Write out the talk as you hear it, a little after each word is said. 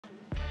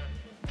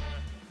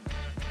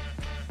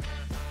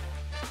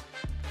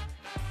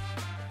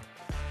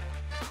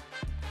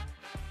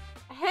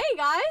Hey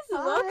guys,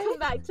 Hi. Welcome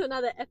back to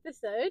another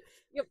episode.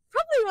 You're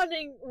probably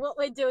wondering what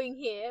we're doing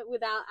here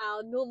without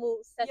our normal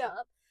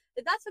setup.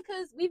 But that's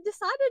because we've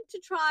decided to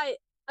try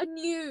a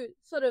new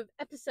sort of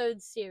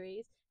episode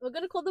series. We're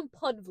going to call them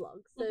PODVLOG.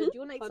 So do you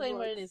want to explain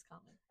what it is,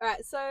 Carmen?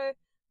 Alright, so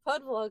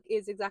PODVLOG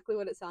is exactly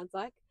what it sounds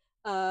like.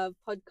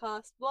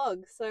 Podcast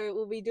vlog. So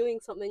we'll be doing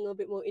something a little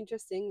bit more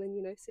interesting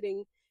than,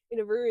 sitting in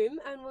a room,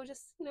 and we'll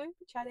just, be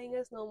chatting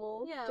as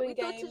normal. Yeah, doing we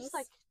games. thought to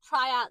just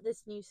try out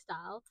this new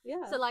style.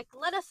 Yeah. So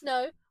let us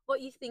know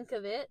what you think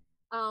of it,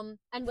 and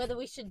whether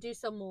we should do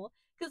some more.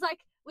 Because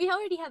we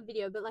already have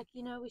video, but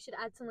we should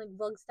add some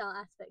vlog style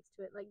aspects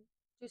to it.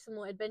 Do some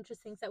more adventurous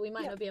things that we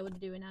might not be able to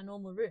do in our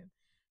normal room.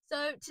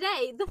 So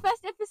today, the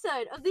first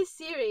episode of this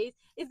series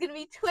is going to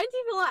be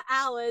 24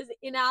 hours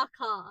in our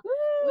car.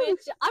 Woo!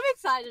 Which I'm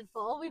excited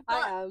for. We've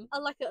got I am.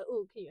 can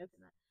you open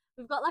that?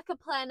 We've got a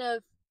plan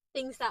of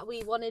things that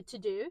we wanted to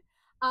do.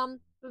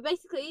 But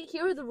basically,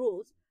 here are the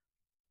rules.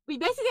 We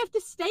basically have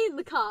to stay in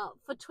the car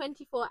for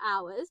 24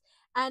 hours,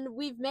 and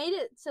we've made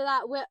it so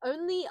that we're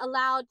only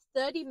allowed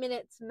 30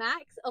 minutes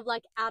max of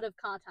out of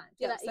car time.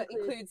 So that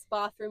includes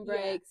bathroom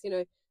breaks,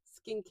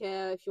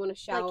 skincare, if you want to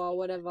shower,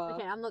 whatever.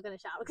 Okay, I'm not going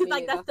to shower because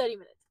that's 30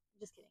 minutes.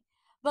 Just kidding.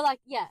 But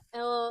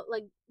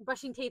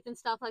brushing teeth and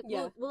stuff,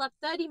 we'll have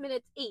 30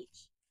 minutes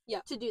each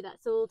to do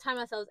that. So we'll time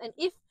ourselves, and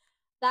if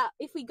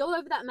we go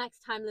over that max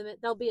time limit,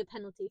 there'll be a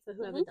penalty for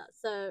whoever does.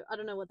 So I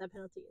don't know what that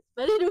penalty is,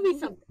 but it'll be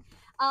something.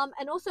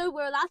 And also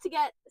we're allowed to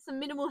get some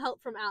minimal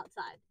help from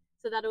outside.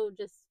 So that'll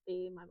just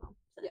be my mom.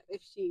 So. Yeah,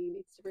 if she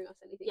needs to bring us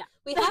anything. Yeah.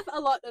 We have a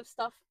lot of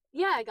stuff.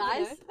 Yeah,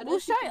 guys.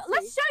 Let's show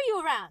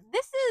you around.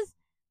 This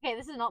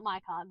is not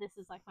my car. This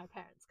is my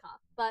parents' car.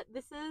 But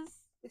this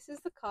is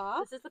the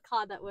car. This is the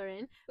car that we're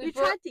in. We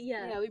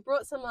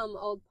brought some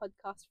old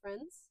podcast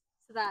friends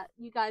so that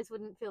you guys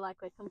wouldn't feel like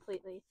we're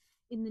completely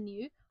in the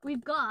new.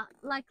 We've got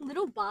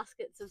little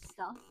baskets of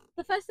stuff.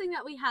 The first thing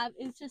that we have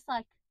is just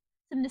some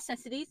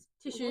necessities,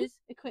 tissues,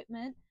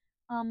 equipment,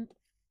 and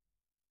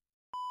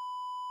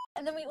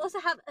then we also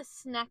have a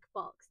snack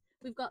box.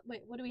 We've got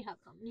what do we have,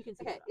 Tom? You can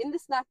see. Okay, in the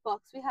snack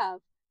box we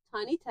have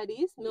tiny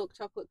teddies, milk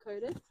chocolate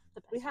coated.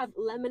 We have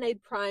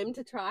lemonade prime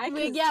to try.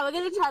 We're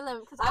gonna try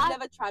lemon because I've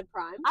never tried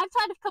prime. I've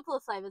tried a couple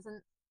of flavors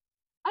and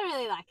I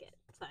really like it.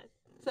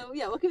 So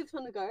yeah, we'll give this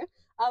one a go.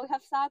 We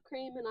have sour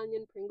cream and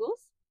onion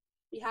Pringles.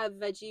 We have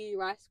veggie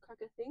rice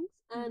cracker things,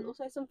 and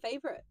also some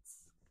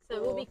favorites.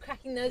 So we'll be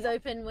cracking those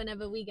open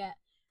whenever we get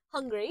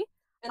hungry.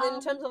 And then in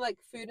terms of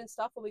food and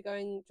stuff, we'll be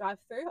going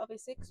drive-through,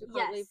 obviously, because we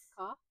can't leave the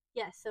car.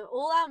 Yes, so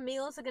all our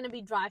meals are going to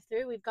be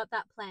drive-through. We've got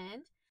that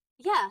planned.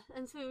 Yeah,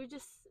 and so we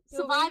just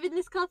survive in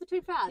this car for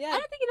 24 hours. Yeah. I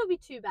don't think it'll be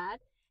too bad.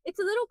 It's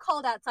a little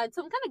cold outside,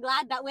 so I'm kind of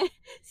glad that we're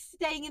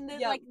staying in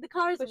the the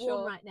car is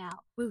warm right now.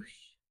 Whoosh.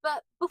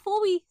 But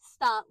before we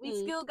start, we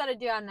still got to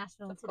do our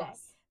national today.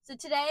 Course. So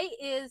today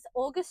is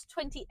August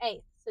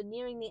 28th, so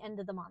nearing the end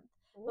of the month.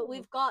 Ooh. But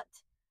we've got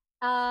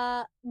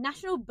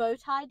National Bow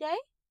Tie Day.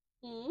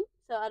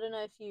 So I don't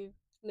know if you've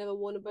never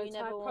worn a bow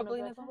tie.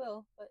 Probably never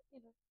will, but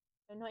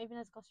not even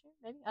as a costume,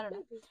 maybe? I don't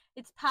know.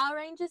 It's Power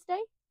Rangers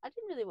Day. I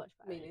didn't really watch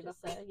Power Rangers,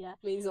 so yeah.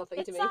 Means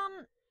nothing to me.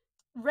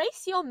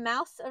 Race your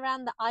mouse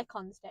around the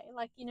icons day.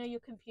 Your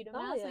computer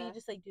mouse, so you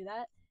just do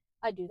that.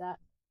 I do that.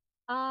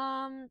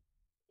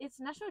 It's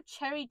National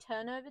Cherry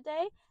Turnover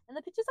Day, and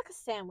the picture's a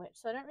sandwich,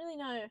 so I don't really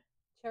know.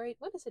 Cherry?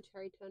 What is a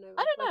cherry turnover?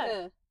 I don't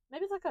know.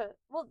 Maybe it's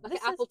an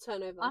apple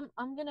turnover.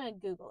 I'm gonna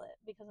Google it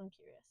because I'm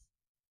curious.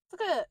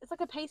 It's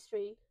like a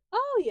pastry.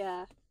 Oh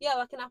yeah,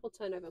 like an apple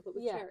turnover, but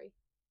with cherry.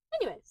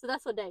 Anyway, so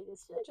that's what day it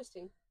is today.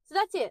 Interesting. So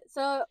that's it.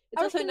 So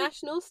it's also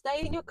National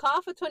Stay in Your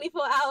Car for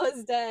 24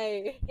 Hours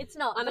Day. It's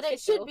not, but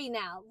it should be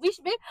now. We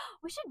should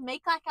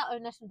make our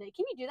own national day.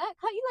 Can you do that?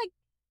 Can't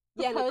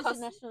you propose a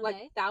national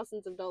day?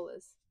 Thousands of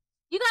dollars.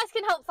 You guys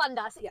can help fund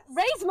us. Yes.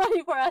 Raise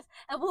money for us,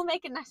 and we'll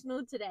make a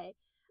national today.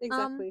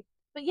 Exactly.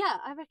 But yeah,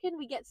 I reckon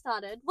we get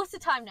started. What's the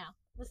time now?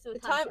 Let's do a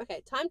time check.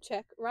 Okay, time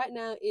check. Right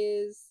now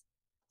is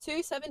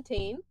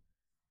 2:17.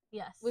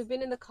 Yes. We've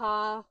been in the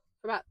car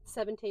for about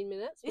 17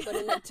 minutes. We got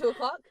in at 2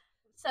 o'clock.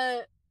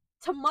 So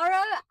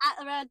tomorrow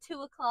at around 2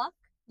 o'clock.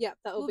 Yeah,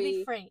 we'll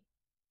be free.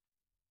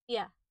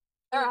 Yeah.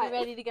 All right. Be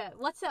ready to go.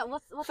 What's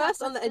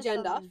first on the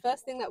agenda?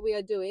 First thing that we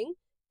are doing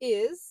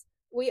is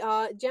we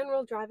are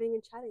general driving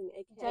and chatting,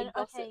 aka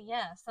gossip. Okay,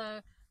 yeah. So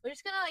we're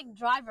just gonna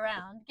drive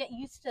around, get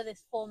used to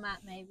this format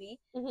maybe.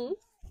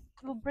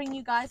 We'll bring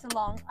you guys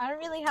along. I don't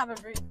really have a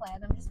route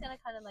plan. I'm just gonna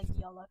kind of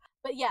YOLO.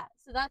 But yeah,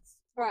 so that's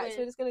right. So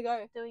we're just gonna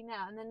go doing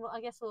now, and then I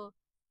guess we'll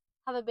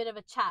have a bit of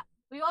a chat.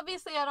 We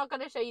obviously are not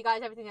going to show you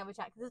guys everything that we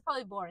chat because it's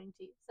probably boring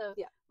to you. So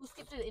yeah, we'll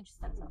skip through the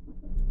interesting stuff.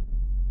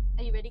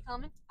 Are you ready,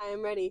 Carmen? I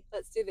am ready.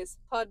 Let's do this.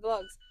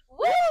 PODVLOGs.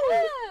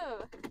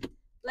 Woo!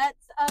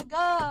 Let's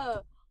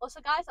go. Also,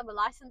 guys, I'm a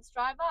licensed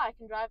driver. I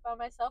can drive by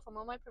myself. I'm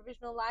on my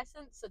provisional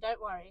license, so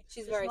don't worry.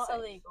 She's very safe. It's not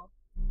illegal.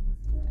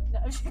 No,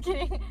 I'm just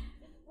kidding.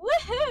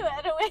 Woohoo!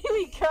 And away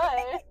we go.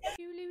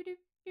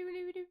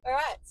 All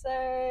right,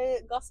 so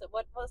gossip.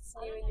 What's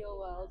new in your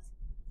world?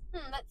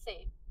 Let's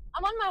see.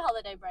 I'm on my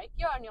holiday break.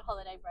 You're on your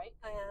holiday break.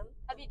 I am.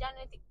 Have you done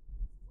anything?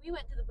 We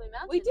went to the Blue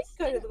Mountains. We did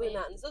go to didn't the Blue we?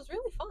 Mountains. It was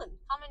really fun.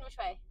 Come in which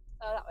way?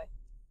 That way.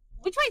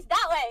 Which way's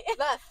that way?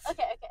 Left.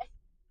 Okay, okay.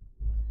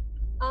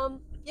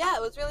 Yeah,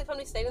 it was really fun.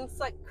 We stayed in this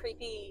like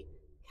creepy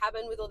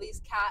cabin with all these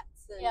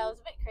cats. And, Yeah, it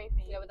was a bit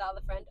creepy. yeah, with our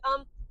other friend.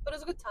 But it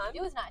was a good time.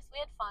 It was nice. We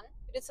had fun.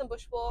 We did some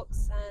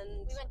bushwalks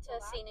and We went to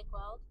Scenic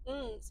World.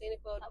 Scenic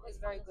World That was is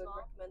very fun as good.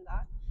 well. Recommend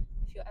that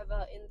if you're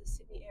ever in the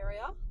Sydney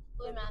area.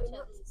 Blue Go to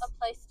Mountains, a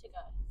place to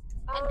go.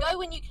 And Um, go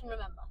when you can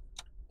remember,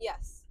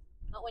 Yes,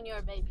 not when you're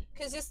a baby.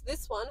 because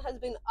this one has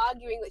been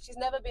arguing that she's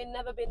never been.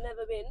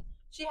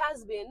 She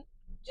has been,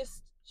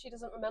 just she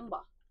doesn't remember.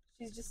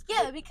 She's just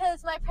Yeah,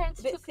 because my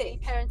parents a bit took me.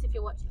 thick. Parents, if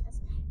you're watching this,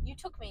 you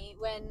took me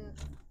when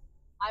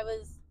I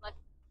was like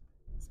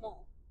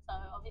small, so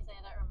obviously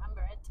I don't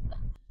remember it.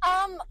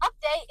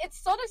 Update. It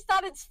sort of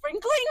started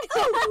sprinkling,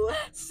 Oh,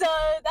 so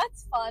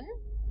that's fun.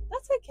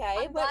 that's okay.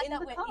 I'm We're glad in that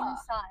the we're car.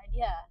 inside.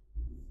 Yeah,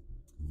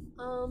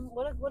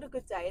 What a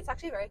good day. It's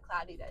actually a very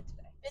cloudy day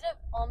today. bit of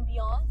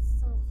ambiance,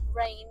 some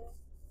rain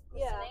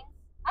Yeah. listening.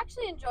 I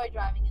actually enjoy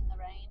driving in the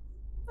rain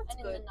That's and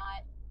in good. the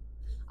night.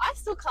 I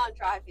still can't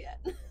drive yet.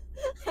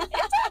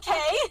 It's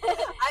okay.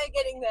 I'm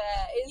getting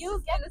there. It's You'll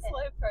just get been a there.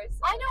 slow process.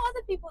 I know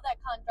other people that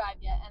can't drive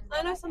yet, and I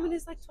know they're someone like,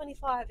 who's like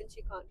 25 and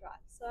she can't drive,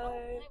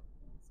 so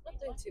not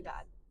doing too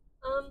bad.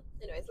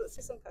 Anyways, let's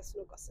do some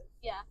personal gossip.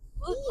 Yeah,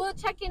 we'll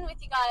check in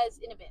with you guys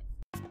in a bit.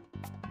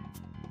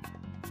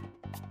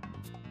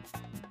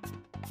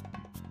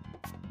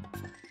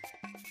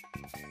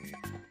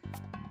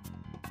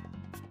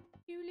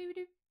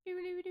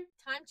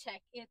 Time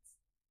check. It's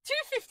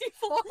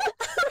 2:54. We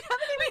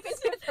haven't even been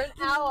here for an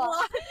hour.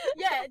 What?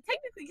 Yeah,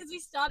 technically, because we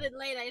started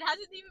later. It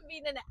hasn't even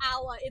been an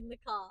hour in the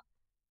car.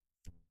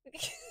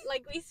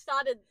 Like we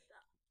started.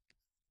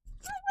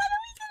 What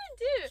are we gonna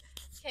do?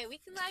 Okay, we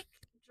can like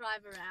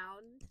drive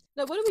around.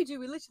 No, what did we do?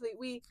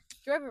 We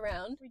drove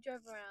around We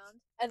drove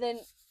around. and then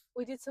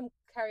we did some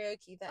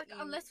karaoke that Like you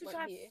unless we weren't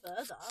drive here.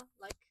 further,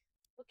 like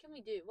what can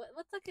we do?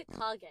 What's like a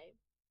car game?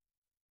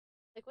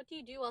 Like what do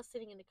you do while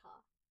sitting in a car?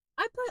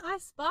 I play I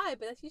Spy,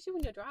 but that's usually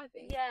when you're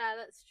driving. Yeah,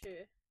 that's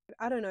true.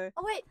 I don't know.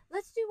 Oh wait,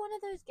 let's do one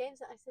of those games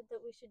that I said that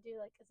we should do,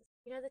 like as a,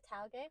 you know, the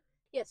tower game.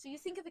 Yeah, so you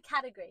think of a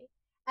category,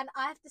 and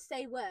I have to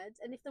say words,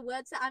 and if the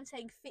words that I'm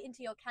saying fit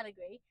into your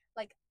category,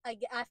 like I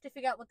have to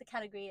figure out what the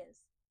category is.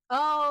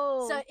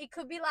 Oh. So it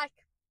could be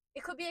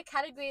a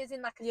category as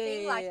in like a Yeah,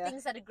 thing, yeah, like yeah.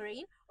 things that are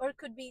green, or it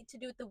could be to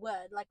do with the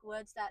word, like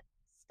words that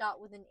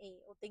start with an E,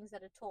 or things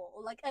that are tall,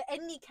 or like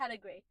any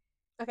category.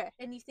 Okay.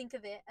 And you think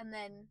of it, and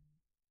then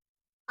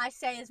I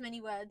say as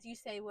many words, you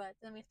say words,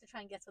 and then we have to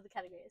try and guess what the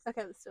category is.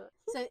 Okay, let's do it.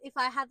 So if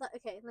I have that,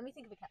 okay, let me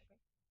think of a category.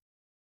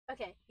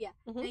 Okay, yeah.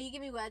 Mhm. Now you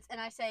give me words, and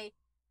I say,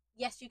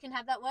 yes, you can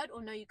have that word,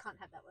 or no, you can't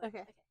have that word.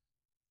 Okay.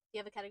 Do you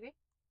have a category?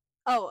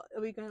 Oh,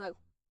 are we going like?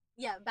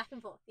 Yeah, back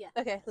and forth. Yeah.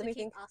 Okay, So let me keep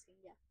think. asking.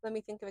 Yeah. Let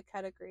me think of a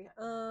category.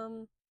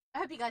 I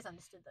hope you guys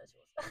understood those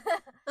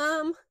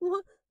rules.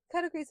 What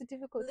categories are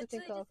difficult to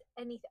Literally think of? just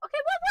anything.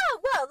 Okay,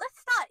 well. Let's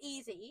start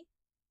easy.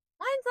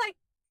 Mine's like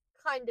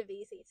kind of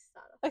easy to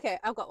start off. Okay,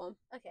 I've got one.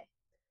 Okay.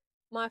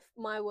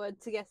 My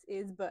word to guess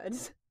is bird.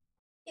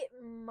 It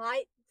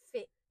might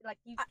fit. Like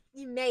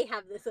you may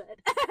have this word.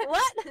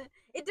 What?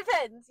 It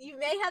depends. You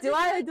may have. Do this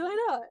I? word. Do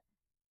I not?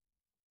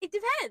 It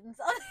depends.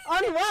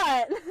 On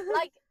what?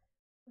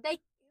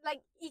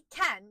 Like it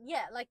can,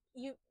 yeah, like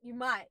you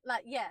might,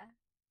 like, yeah,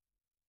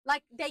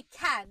 like they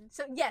can.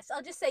 So yes,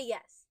 I'll just say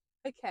yes,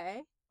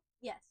 Okay.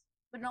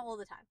 but not all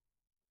the time.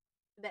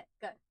 There,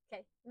 go.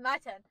 Okay, my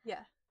turn.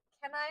 Yeah.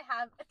 Can I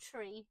have a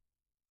tree?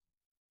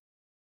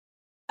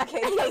 Okay,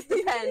 it does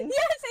depend.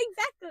 Yes,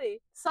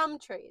 exactly. Some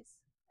trees.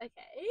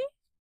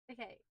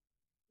 Okay,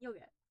 you'll go.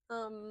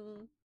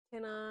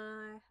 Can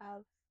I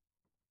have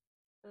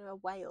a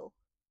whale?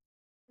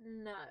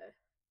 No.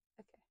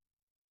 Okay.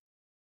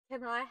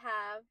 Can I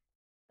have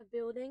a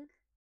building?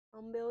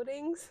 Some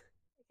buildings.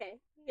 Okay,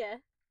 yeah.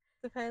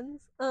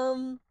 Depends.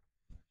 Can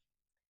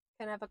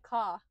I have a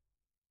car?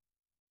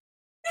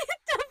 It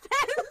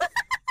depends.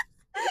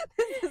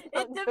 This is It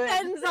not good.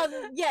 depends on,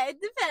 yeah, it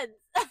depends.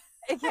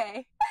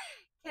 Okay.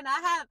 Can I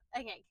have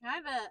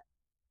a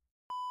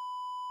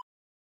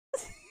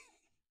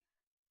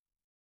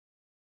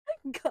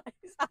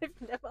guys, I've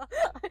never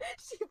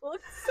she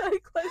walked so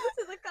close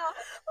to the car.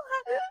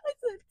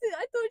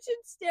 I thought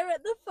she'd stare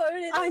at the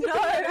phone and I know.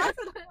 I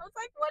was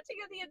like watching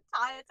it the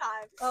entire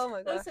time. Oh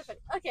my That was gosh. so funny.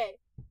 Okay.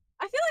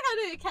 I feel like I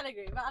know your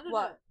category, but I don't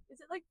What? know. Is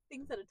it like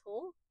things that are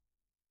tall?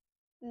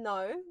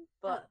 No,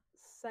 but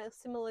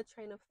similar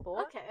train of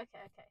thought. Okay.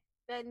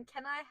 Then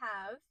can I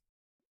have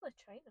a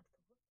train of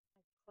thought?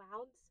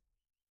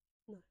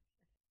 Like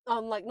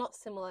clouds? Like not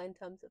similar in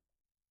terms of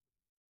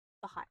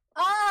the height.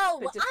 Oh,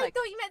 But just I like-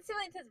 thought you meant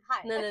similar in terms of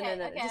height. No, okay,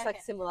 no. Okay, Just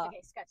like similar.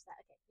 Okay, scratch that.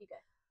 Okay, you go.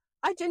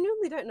 I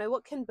genuinely don't know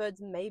what can birds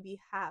maybe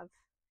have.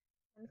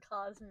 And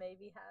cars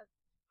maybe have,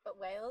 but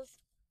whales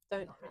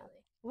Don't not have.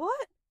 really.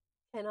 What?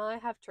 Can I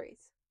have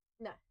trees?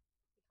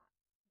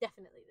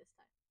 Definitely this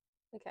time.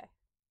 Okay.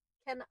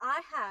 Can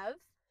I have?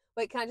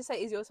 Wait, can I just say,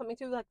 is yours something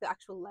to do with like the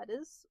actual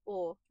letters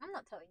or? I'm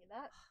not telling you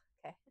that.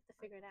 Okay. You have to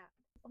figure it out.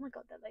 Oh my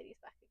god, that lady's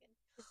back again.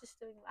 She's just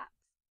doing laps.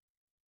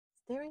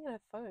 staring at her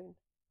phone.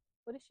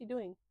 What is she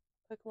doing?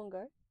 Pokemon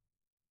Go?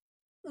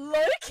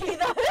 Low-key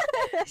though.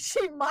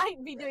 She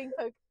might be doing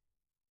Pokemon.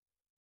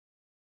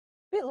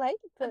 Bit late,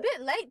 but a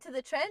bit late to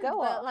the trend, go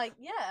but off. like,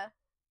 yeah.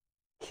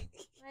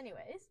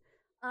 Anyways,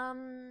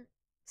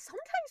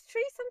 sometimes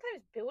trees,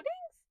 sometimes buildings.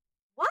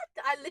 What?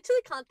 I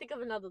literally can't think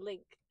of another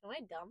link. Am I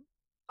dumb?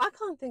 I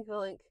can't think of a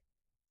link.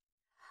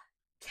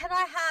 Can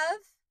I have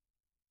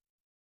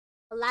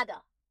a ladder?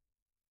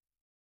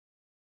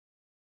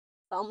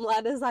 Some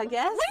ladders, I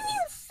guess. What do you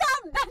mean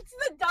some? That's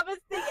the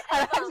dumbest thing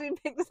I ever. actually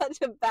picked such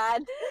a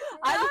bad.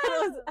 I thought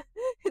it was.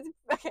 It's,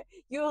 okay,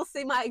 you will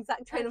see my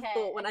exact train of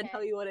thought when I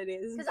tell you what it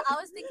is. Because I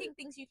was thinking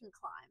things you can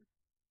climb.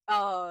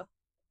 Oh,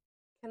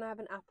 can I have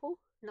an apple?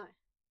 No.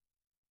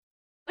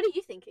 What are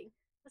you thinking?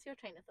 What's your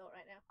train of thought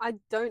right now? I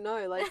don't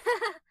know. Like,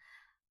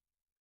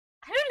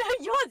 I don't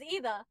know yours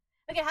either.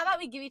 Okay, how about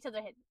we give each other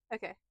a hint?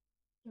 okay.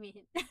 Give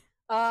me a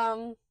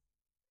hint.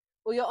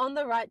 Well, you're on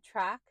the right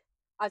track.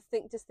 I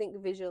think just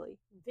think visually.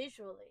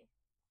 Visually.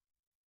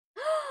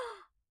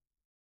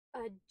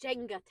 A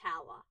Jenga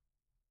tower.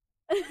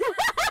 No,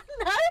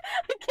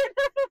 I can't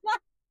remember.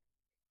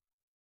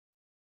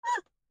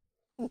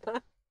 No.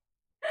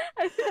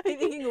 Are you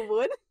thinking of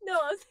wood? No,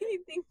 I was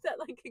thinking things that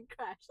like can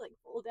crash, like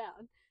fall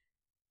down.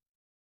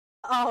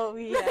 Oh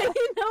yeah.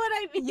 You know what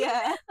I mean?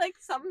 Yeah. Like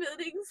some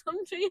buildings,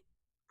 some trees.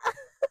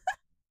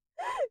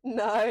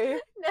 No.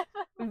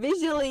 Never.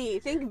 Visually.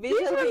 Think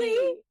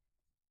visually.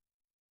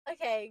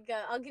 Okay,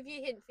 go. I'll give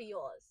you a hint for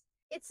yours.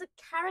 It's a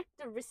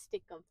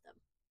characteristic of them.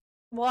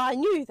 Well, I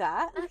knew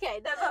that. Okay,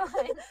 never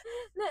mind.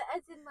 No,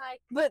 as in like.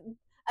 But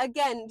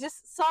again,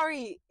 just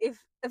sorry if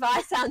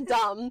I sound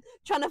dumb,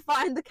 trying to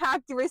find the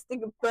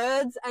characteristic of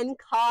birds and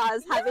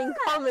cars have in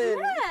common.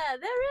 Yeah,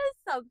 there is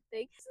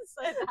something. This is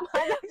so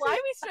bad. Why are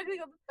we struggling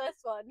on the first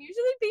one?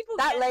 Usually people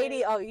That get lady,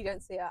 it. oh, you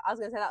don't see her. I was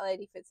going to say that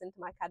lady fits into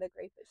my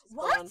category, but she's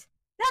What? gone.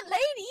 That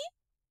lady?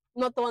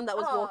 Not the one that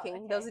was Oh, walking.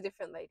 okay. There was a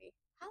different lady.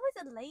 How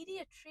is a lady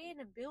a tree in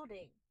a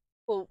building?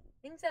 Well,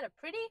 Things that are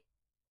pretty?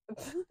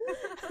 you're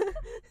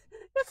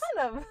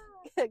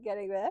kind of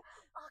getting there.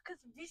 Oh, because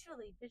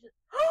visually.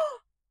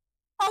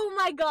 Oh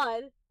my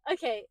god.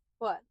 Okay,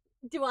 What?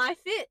 do I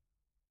fit?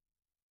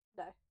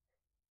 No.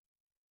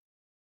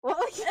 What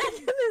were you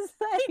going to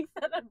say? Things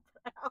that are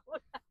brown.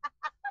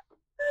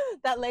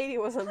 That lady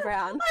wasn't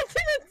brown. I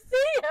didn't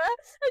see her.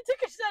 I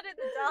took a shot in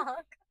the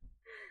dark.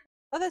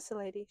 Oh, that's the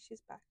lady.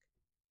 She's back.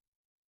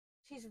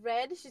 She's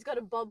red. She's got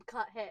a bob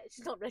cut hair.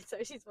 She's not red, so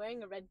she's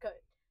wearing a red coat.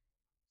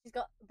 She's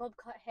got bob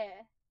cut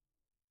hair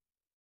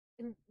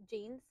and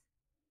jeans.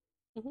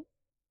 Mhm.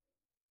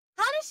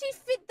 How does she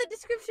fit the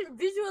description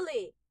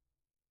visually?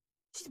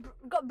 She's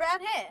got brown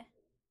hair,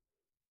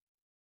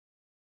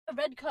 a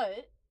red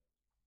coat.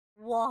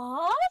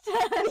 What?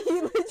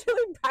 You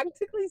literally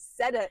practically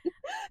said it.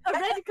 A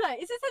red coat.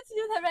 Is this has to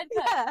do with her red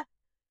coat? Yeah.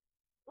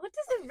 What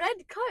does a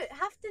red coat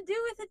have to do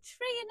with a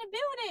tree in a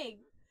building?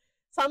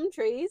 Some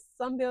trees,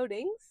 some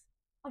buildings.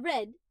 A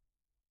red.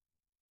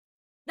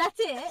 That's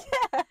it.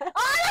 Yeah.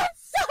 Oh,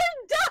 that's so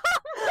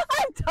dumb.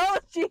 I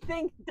told you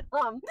think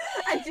dumb.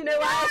 And do you know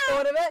why I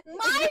thought of it?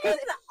 Mine is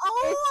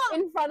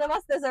In front of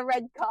us there's a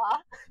red car.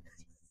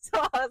 So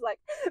I was like,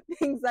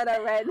 things that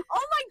are red.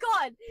 Oh my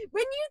god!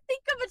 When you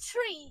think of a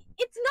tree,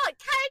 it's not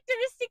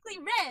characteristically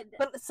red.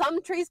 But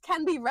some trees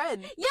can be red.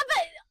 Yeah,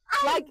 but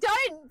I Like-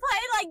 don't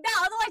play like that.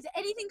 Otherwise,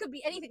 anything could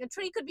be anything. A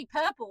tree could be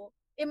purple.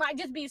 It might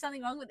just be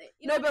something wrong with it.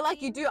 You know No, what but I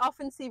like you mean? do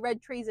often see red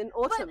trees in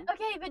autumn. But,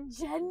 okay, but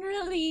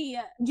generally,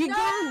 You no,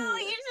 can.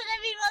 you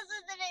shouldn't be more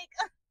specific.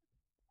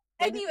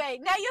 Maybe- Anyway,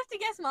 now you have to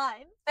guess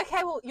mine.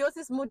 Okay, well yours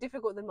is more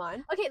difficult than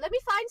mine. Okay, let me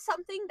find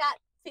something that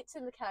fits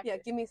in the character. Yeah,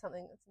 give me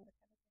something that's in the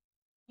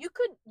You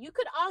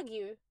could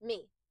argue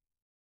me.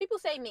 People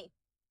say me.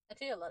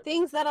 Actually, a lot of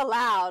things that are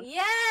loud.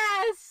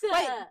 Yes.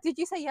 Wait, did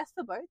you say yes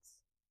for boats?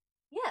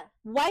 Yeah.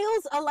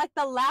 Whales are like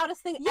the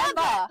loudest thing Yeah, ever.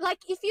 but like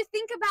if you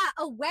think about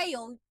a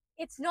whale,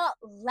 it's not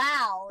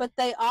loud. But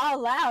they are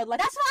loud. Like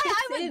that's why it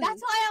fits in.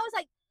 That's why I was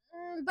like,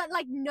 but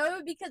like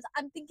no, because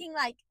I'm thinking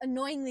like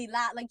annoyingly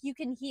loud. Like you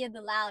can hear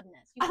the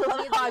loudness. You I can love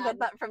hear the how I got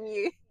loudness. that from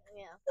you.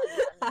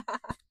 Yeah.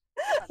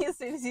 Funny. As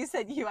soon as you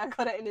said you, I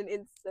got it in an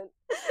instant.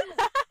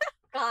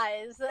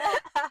 Guys.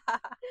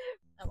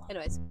 Oh, well.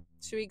 Anyways,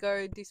 should we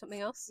go do something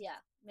else? Yeah.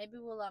 Maybe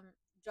we'll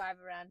drive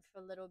around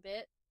for a little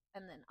bit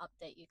and then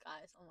update you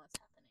guys on what's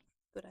happening.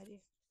 Good idea.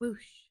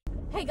 Whoosh.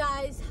 Hey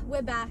guys,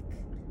 we're back.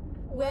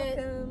 We're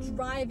Welcome.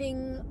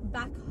 driving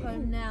back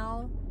home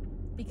now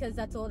because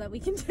that's all that we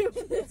can do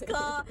in this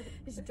car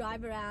is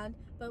drive around.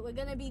 But we're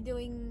gonna be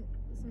doing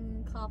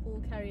some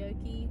carpool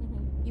karaoke.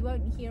 You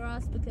won't hear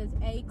us because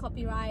A,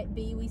 copyright,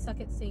 B, we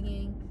suck at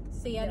singing,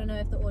 C, I don't know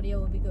if the audio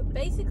will be good.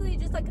 Basically,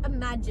 just like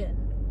imagine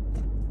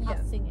us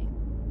singing.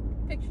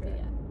 Picture But it.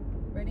 yeah.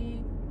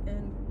 Ready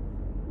and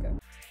go.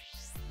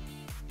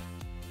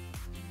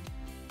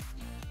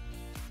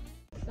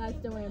 Guys,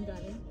 don't worry, I'm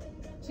driving.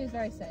 She's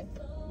very safe.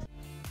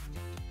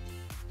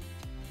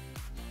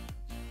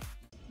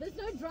 There's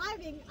no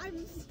driving.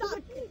 I'm stuck.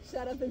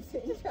 Shut up and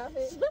sit in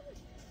traffic.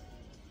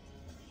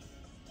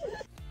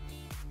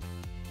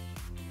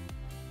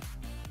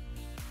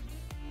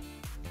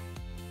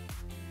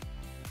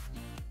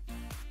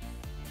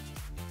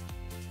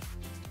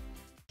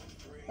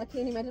 Like,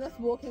 can you imagine us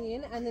walking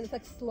in and then it's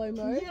like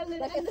slow-mo? Yeah,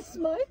 like and the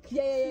smoke.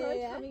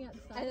 Yeah. Coming out the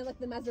side. And then like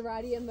the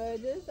Maserati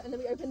emerges and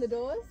then we open the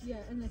doors. Yeah,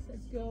 and then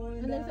it's going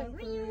and then down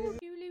it's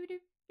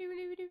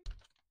like...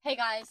 Hey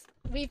guys,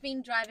 we've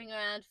been driving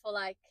around for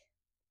like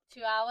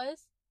 2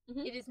 hours.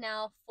 Mhm. It is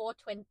now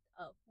 4:20.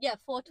 Oh, yeah,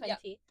 4:20. Yep.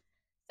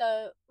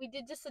 So we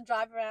did just a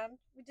drive around.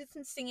 We did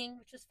some singing,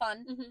 which was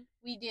fun. Mhm.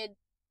 We did,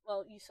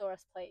 well, you saw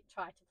us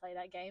try to play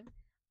that game.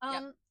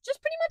 Yep.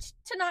 Just pretty much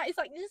tonight is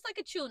like just like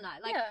a chill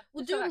night. Like, Yeah,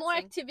 we'll just do more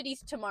relaxing.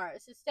 activities tomorrow,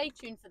 so stay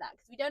tuned for that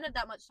because we don't have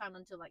that much time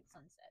until like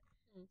sunset.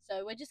 Mm.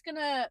 So we're just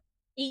gonna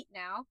eat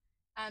now,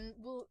 and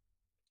we'll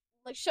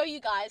like show you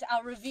guys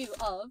our review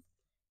of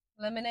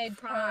Lemonade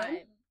Prime.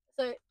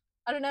 So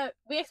I don't know.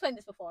 We explained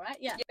this before, right?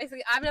 Yeah.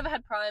 Basically, I've never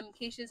had Prime.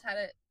 Keisha's had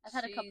it. I've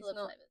had a She's couple of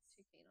not flavors.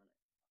 too keen on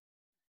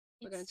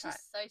it. We're gonna It's try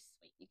just so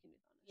sweet. You can be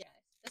honest. Yeah.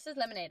 This is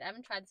lemonade. I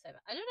haven't tried this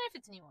flavor. I don't know if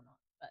it's new or not,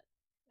 but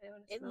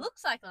it Smell.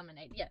 looks like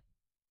lemonade. Yeah.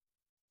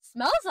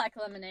 Smells like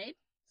lemonade.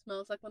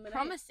 Smells like lemonade.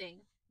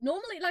 Promising.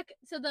 Normally, like,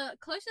 so the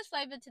closest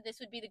flavor to this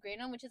would be the green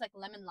one, which is like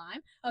lemon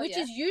lime, which yeah.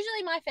 is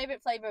usually my favorite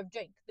flavor of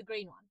drink, the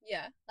green one.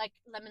 Yeah. Like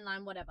lemon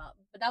lime, whatever.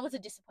 But that was a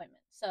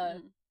disappointment. So,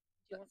 do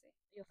you want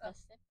your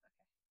first sip? Okay.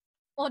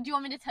 Or do you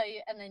want me to tell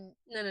you and then?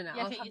 No.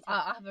 Yeah, okay,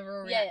 I'll have a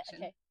real Yeah, reaction.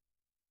 okay.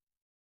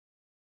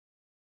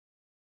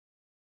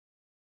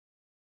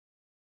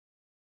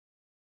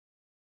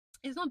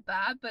 It's not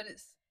bad, but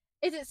it's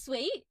Is it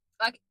sweet?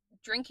 like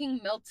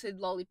drinking melted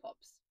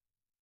lollipops.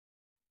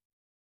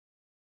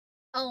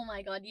 Oh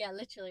my god, yeah,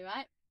 literally,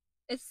 right?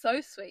 It's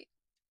so sweet.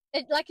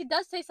 It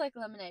does taste like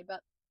lemonade,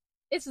 but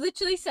it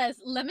literally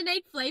says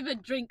lemonade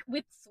flavored drink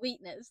with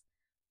sweetness.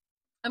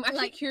 I'm actually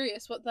Like-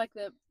 curious what like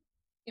the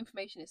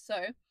information is.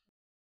 So,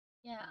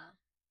 Yeah.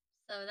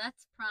 So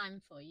that's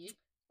Prime for you.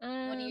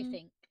 What do you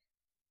think?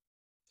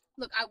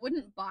 Look, I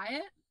wouldn't buy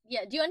it.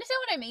 Yeah, do you understand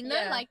what I mean though?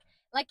 Yeah.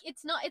 Like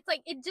it's not, it's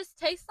like, it just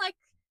tastes like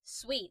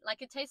sweet.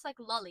 Like it tastes like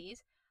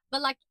lollies.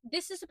 But like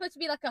this is supposed to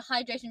be like a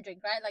hydration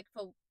drink, right? Like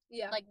for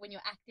Yeah. like when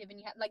you're active and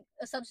you have like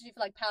a substitute for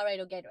like Powerade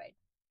or Gatorade.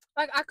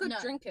 Like I could No.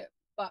 drink it,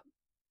 but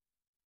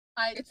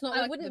It's not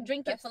I like wouldn't the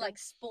drink it best for thing. like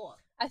sport.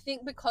 I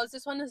think because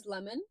this one is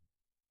lemon,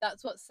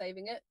 that's what's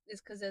saving it.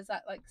 Is because there's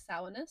that like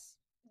sourness.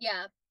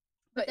 Yeah.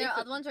 But There if are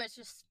it, other ones where it's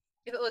just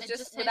if it was it just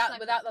just tastes without like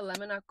without the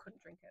lemon, I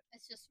couldn't drink it.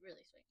 it's just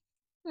really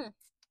sweet.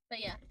 But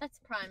yeah, that's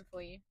Prime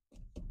for you.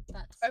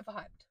 That's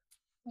Overhyped.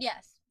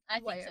 yes, I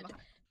Way think so.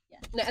 overhyped. Yeah.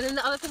 No, and then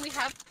the other thing we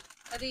have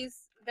are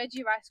these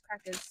veggie rice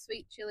crackers,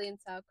 sweet chili and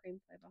sour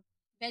cream flavor.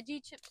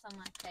 Veggie chips are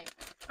my favorite.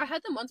 I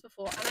had them once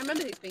before, and I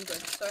remember these being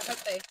good, so I hope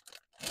they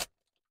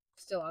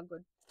still are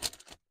good.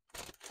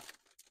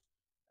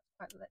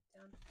 Quite let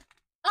down.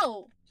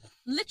 Oh,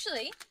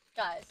 literally,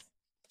 guys.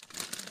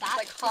 That's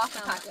like half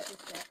a packet.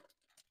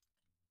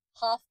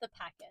 Half the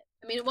packet.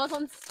 I mean, it was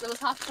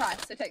half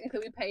price, so technically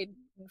we paid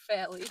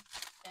fairly.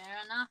 Fair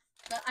enough.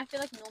 But I feel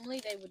like normally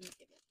they wouldn't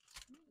give it.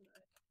 We'll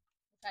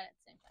try it at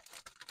the same time.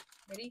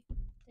 Ready?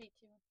 3,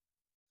 2, 1.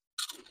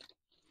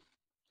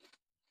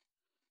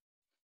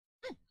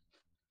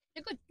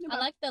 They're good. Not I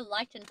bad. like the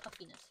light and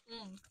puffiness.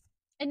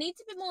 It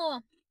needs a bit more.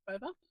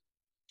 Flavor?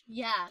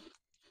 Yeah.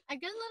 I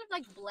get a lot of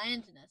like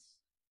blandness.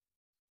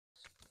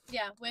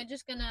 Yeah, we're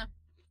just gonna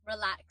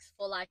relax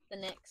for like the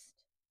next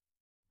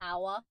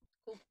hour.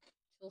 Cool.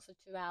 It's also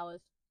 2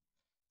 hours.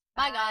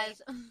 Bye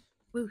guys.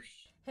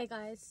 Whoosh. Hey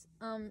guys,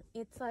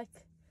 it's like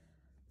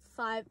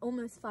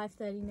almost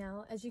 5:30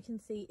 now. As you can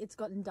see, it's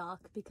gotten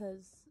dark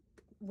because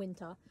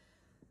winter.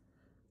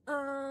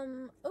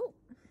 Oh,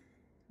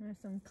 there's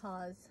some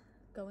cars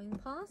going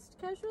past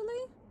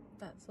casually.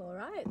 That's all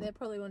right. They're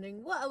probably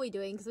wondering what are we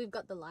doing because we've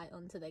got the light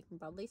on, so they can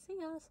probably see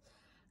us.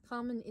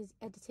 Carmen is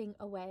editing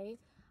away.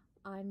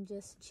 I'm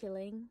just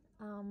chilling,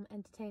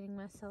 entertaining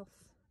myself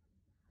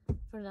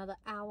for another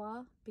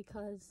hour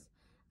because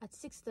at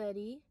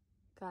 6:30,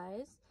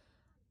 guys.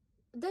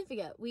 Don't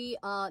forget, we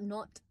are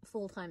not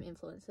full-time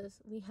influencers.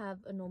 We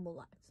have a normal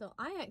life. So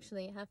I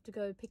actually have to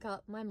go pick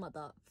up my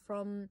mother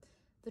from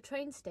the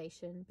train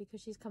station because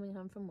she's coming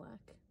home from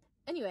work.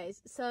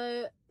 Anyways,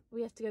 so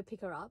we have to go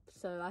pick her up.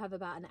 So I have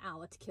about an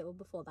hour to kill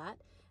before that.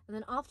 And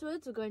then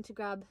afterwards, we're going to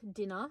grab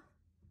dinner.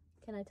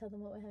 Can I tell them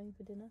what we're having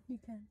for dinner? You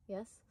can.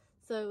 Yes.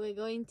 So we're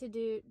going to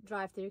do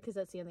drive-through because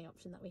that's the only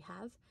option that we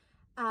have.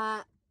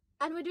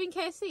 And we're doing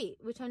KFC,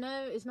 which I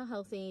know is not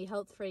healthy.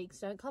 Health freaks,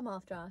 don't come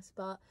after us.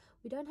 But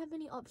we don't have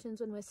many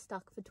options when we're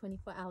stuck for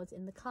 24 hours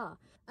in the car.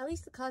 At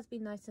least the car's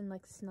been nice and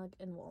like snug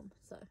and warm.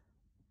 So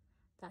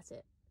that's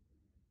it.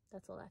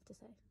 That's all I have to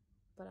say.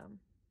 But I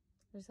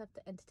just have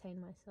to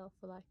entertain myself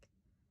for like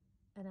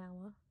an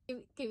hour.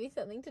 Give me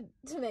something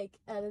to make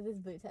out of this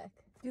bootek.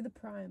 Do the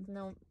prime.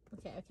 No,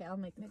 okay, I'll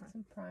make the Make prime.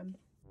 some prime.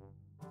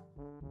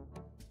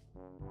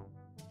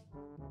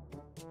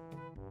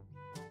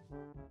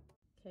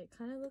 Okay, it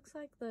kind of looks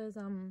like those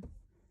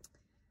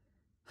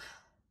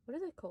what are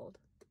they called?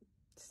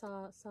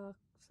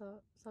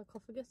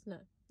 Sarcophagus? No.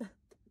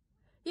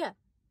 Yeah,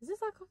 is this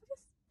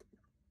sarcophagus?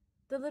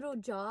 The little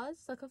jars,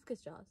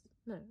 sarcophagus jars.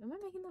 No, am I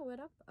making that word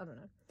up? I don't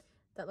know.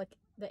 That like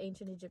the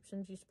ancient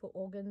Egyptians used to put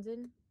organs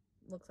in.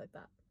 Looks like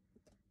that.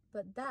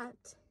 But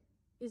that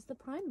is the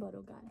prime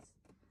bottle, guys.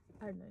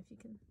 I don't know if you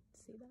can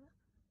see that.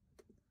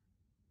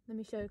 Let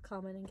me show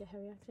Carmen and get her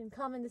reaction.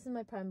 Carmen, this is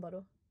my prime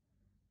bottle.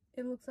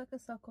 It looks like a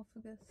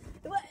sarcophagus.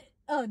 What?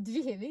 Oh, did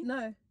you hear me?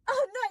 No.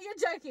 Oh, no,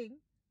 you're joking.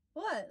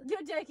 What?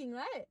 You're joking,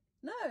 right?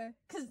 No.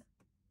 Because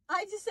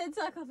I just said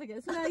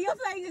sarcophagus. No, you're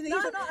playing with me.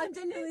 No, I'm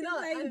genuinely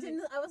not.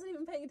 I wasn't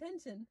even paying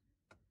attention.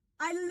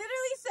 I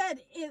literally said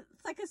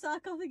it's like a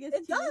sarcophagus.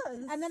 It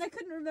does. And then I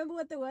couldn't remember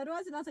what the word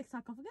was, and I was like,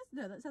 sarcophagus?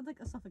 No, that sounds like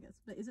esophagus.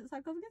 But is it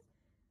sarcophagus?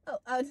 Oh,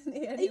 I didn't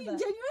hear Are any you of that.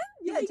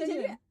 genuine? Yeah,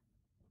 genuine.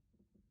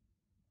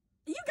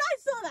 You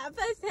guys saw that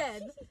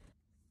firsthand.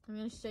 I'm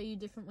going to show you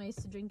different ways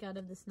to drink out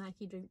of this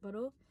Nike drink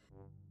bottle.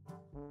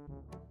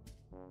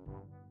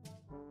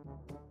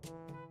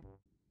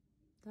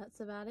 That's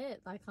about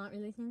it. I can't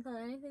really think of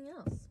anything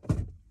else.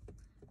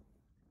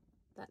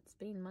 That's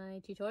been my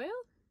tutorial.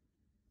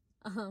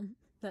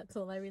 That's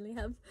all I really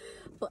have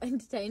for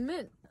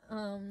entertainment.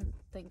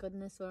 Thank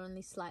goodness we're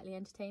only slightly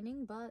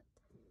entertaining, but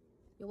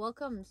you're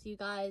welcome. See you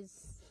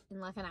guys in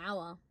like an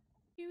hour.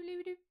 We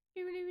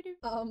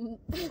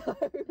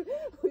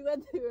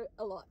went through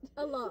a lot.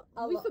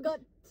 We forgot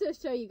to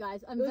show you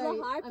guys. It was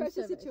a high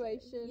pressure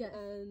situation. Yes.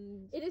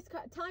 And it is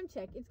time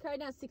check. It's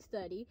currently now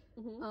 6:30.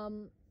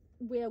 Mm-hmm.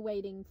 We're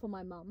waiting for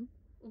my mum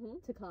Mm-hmm.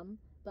 to come,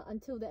 but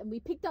until then we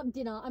picked up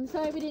dinner. I'm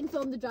sorry we didn't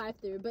film the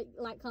drive-through, but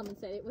like Carmen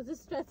said, it was a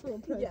stressful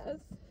process. Yes,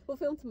 we'll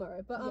film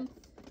tomorrow. But Yes.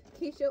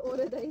 Keisha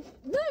ordered a.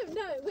 No,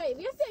 wait.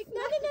 We have to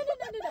no.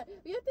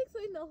 We have to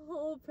explain the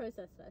whole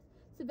process first.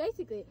 So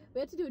basically, we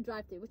had to do a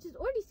drive-through, which is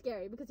already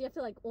scary because you have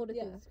to like order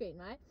through the screen,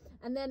 right?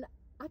 And then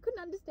I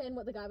couldn't understand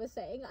what the guy was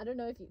saying. I don't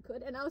know if you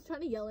could, and I was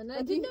trying to yell, and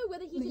I didn't know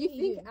whether he could hear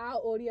you. You think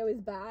our audio is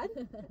bad,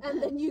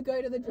 and then you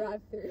go to the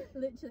drive-through.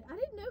 Literally, I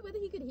didn't know whether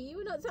he could hear you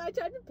or not, so I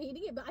tried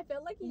repeating it, but I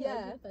felt like he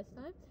heard you the first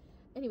time.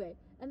 Anyway,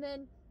 and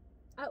then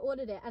I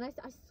ordered it, and I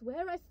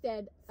swear I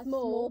said a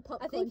small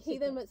popcorn I think he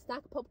chicken. then went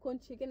snack popcorn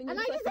chicken, And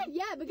I just said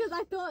yeah because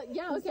I thought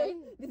okay.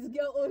 So this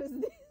girl orders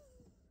this.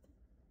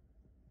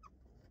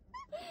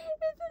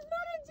 This is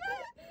not a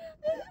joke.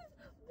 This is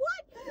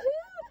what?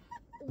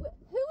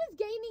 Who is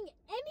gaining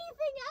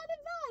anything out of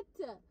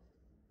that?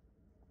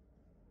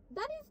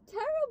 That is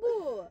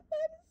terrible.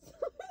 That is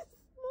so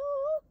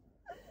small.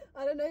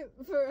 I don't know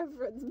for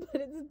reference,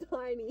 but it's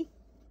tiny.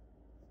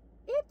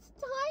 It's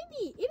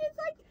tiny. It is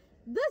like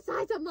the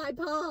size of my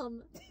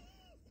palm.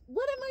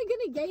 What am I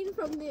gonna gain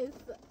from this?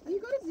 You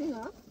got a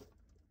zinger.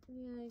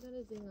 Yeah, I got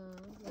a zinger.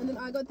 Yeah. And then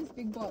I got this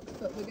big box,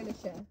 but we're gonna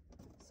share.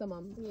 So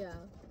Yeah,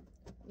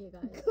 you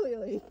guys.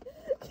 Clearly.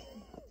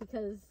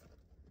 Because.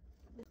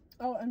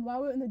 Oh, and while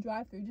we were in the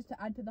drive-through, just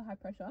to add to the high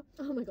pressure,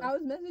 Oh my god. I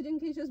was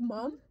messaging Keisha's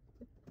mum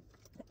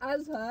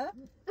as her,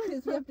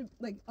 because we have to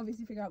like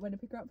obviously figure out where to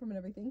pick her up from and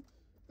everything.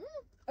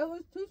 It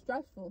was too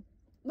stressful.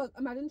 Look,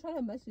 imagine trying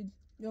to message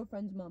your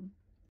friend's mum.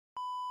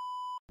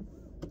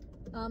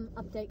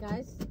 Update,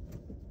 guys.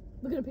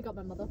 We're gonna pick up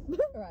my mother.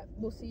 Alright,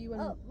 we'll see you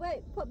when. Oh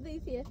wait, pop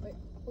these here. Wait,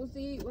 we'll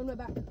see you when we're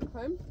back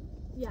home.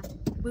 Yeah.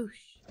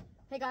 Whoosh.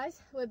 Hey guys,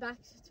 we're back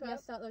to our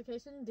start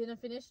location. Dinner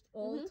finished.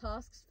 All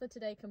tasks for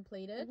today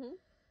completed.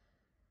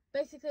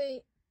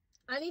 Basically,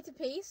 I need to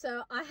pee,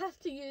 so I have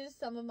to use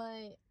some of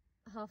my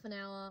half an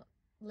hour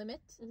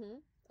limit.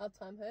 I'll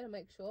time her to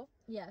make sure.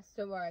 Yes.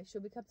 Don't worry,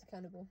 she'll be kept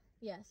accountable.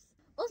 Yes.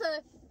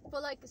 Also,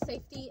 for like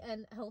safety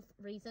and health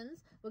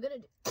reasons, we're gonna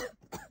do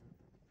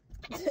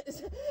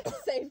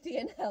Safety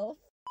and health.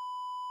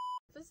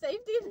 for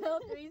safety and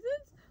health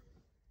reasons,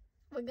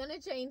 we're gonna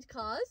change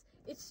cars.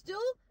 We're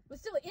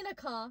still in a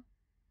car,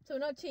 so we're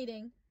not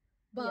cheating,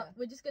 but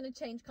we're just gonna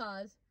change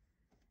cars.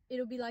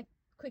 It'll be like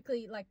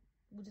quickly, like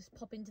we'll just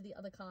pop into the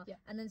other car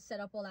and then set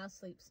up all our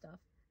sleep stuff,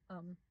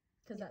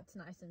 because that's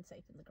nice and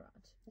safe in the garage.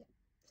 Yeah.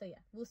 So yeah,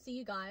 we'll see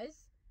you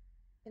guys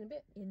In a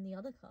bit. in the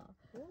other car.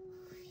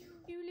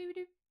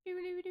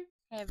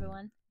 Hey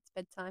everyone. It's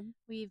bedtime.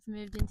 We've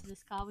moved into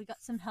this car. We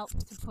got some help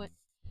to put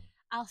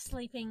our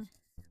sleeping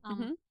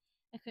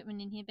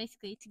equipment in here,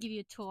 basically to give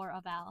you a tour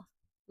of our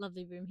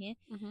lovely room here.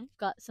 We've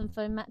got some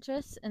foam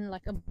mattress and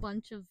like a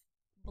bunch of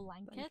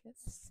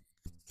blankets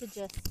to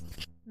just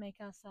make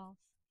ourselves.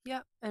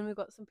 Yep, and we've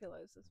got some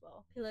pillows as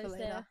well. Pillows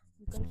there.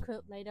 We've got a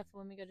quilt later for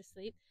when we go to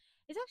sleep.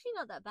 It's actually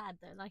not that bad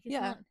though. Like it's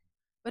not.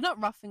 We're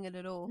not roughing it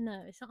at all.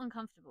 No, it's not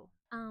uncomfortable.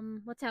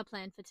 What's our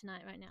plan for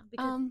tonight right now?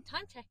 Because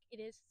time check, it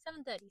is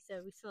 7:30,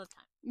 so we still have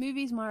time.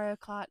 Movies, Mario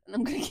Kart, and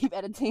I'm gonna keep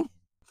editing.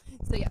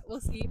 So yeah,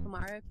 we'll see you for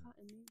Mario Kart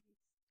and movies.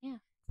 Yeah.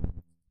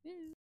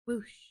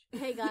 Whoosh.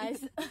 Hey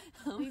guys,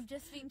 we've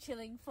just been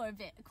chilling for a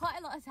bit. Quite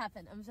a lot has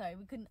happened. I'm sorry,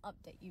 we couldn't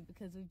update you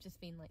because we've just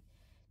been like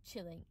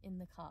chilling in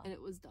the car. And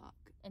it was dark.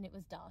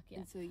 Yeah.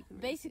 And so you can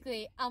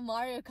basically, our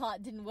Mario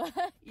Kart didn't work.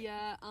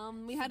 Yeah,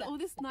 we had all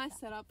this nice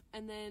setup,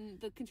 and then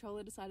the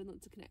controller decided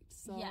not to connect.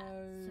 So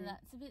so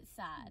that's a bit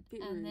sad.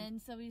 Rude. Then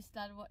so we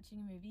started watching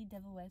a movie,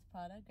 Devil Wears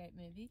Prada, great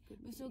movie.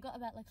 We've still got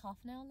about like half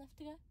an hour left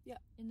to go. Yeah.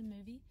 In the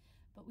movie,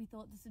 but we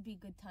thought this would be a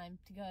good time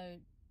to go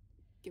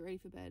get ready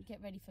for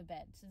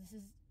bed. So this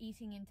is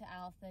eating into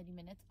our 30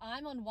 minutes.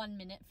 I'm on 1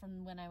 minute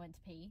from when I went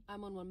to pee.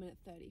 I'm on 1 minute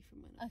 30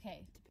 from when.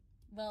 Okay.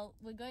 Well,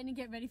 we're going to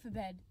get ready for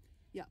bed.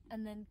 Yeah.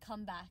 And then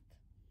come back.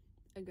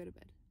 And go to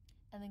bed.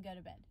 And then go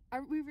to bed.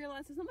 We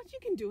realised there's not much you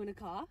can do in a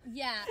car.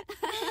 Yeah.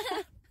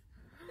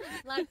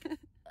 Like,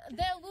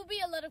 there will be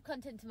a lot of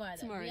content tomorrow,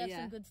 though. We have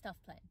some good stuff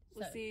planned.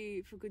 We'll see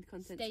you for good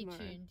content tomorrow.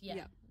 Stay tuned,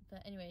 yeah.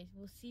 But anyways,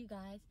 we'll see you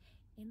guys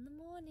in the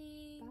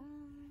morning.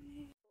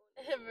 Bye.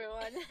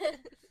 Everyone.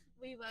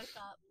 We woke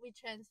up. We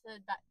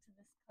transferred back to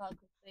this car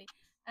quickly.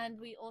 And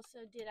we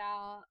also did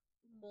our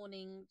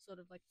morning sort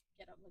of like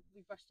get up. Like,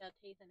 we brushed our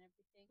teeth and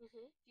everything.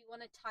 Mm-hmm. If you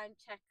want a time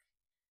check,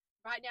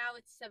 right now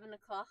it's 7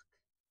 o'clock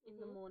in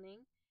the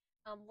morning.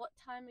 What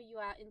time are you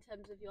at in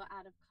terms of your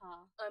out of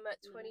car? I'm at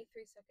 23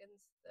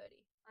 seconds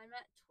 30. I'm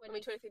at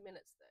 23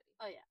 minutes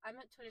 30. Oh yeah, I'm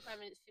at 25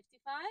 minutes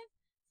 55.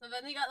 So I've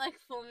only got like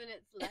 4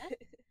 minutes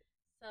left.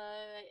 So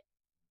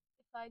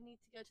if I need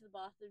to go to the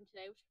bathroom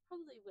today, which I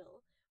probably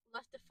will,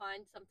 we'll have to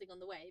find something on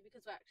the way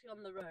because we're actually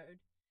on the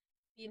road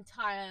the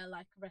entire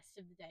like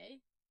rest of the day.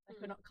 Like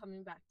we're not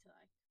coming back to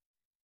like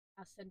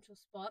our central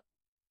spot.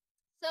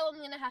 So I'm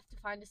gonna have to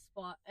find a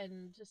spot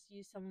and just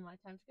use some of my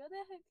time to go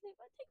there. Hopefully it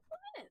won't take 4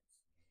 minutes.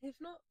 If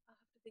not, I'll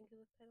have to think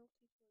of a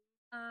penalty for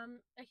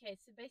you. Okay,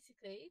 so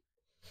basically,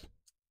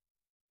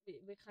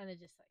 we're kind of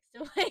just like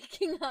still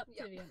waking up,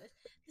 to be honest.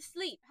 The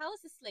sleep, how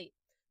was the sleep?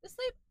 The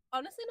sleep,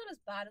 honestly, not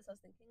as bad as I was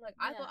thinking. Like,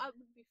 I thought I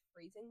would be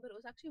freezing, but it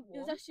was actually warm.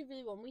 It was actually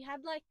really warm. We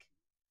had like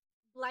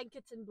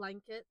blankets and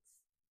blankets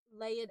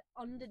layered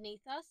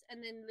underneath us and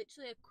then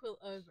literally a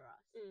quilt over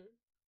us.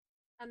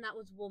 And that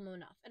was warm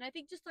enough. And I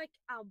think just like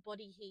our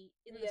body heat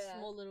in the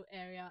small little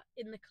area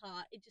in the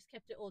car, it just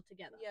kept it all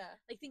together. Yeah.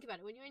 Like, think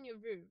about it. When you're in your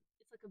room,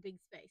 it's like a big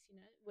space,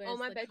 you know? Whereas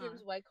my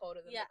bedroom's way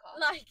colder than the car.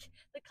 Like,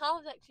 the car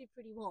was actually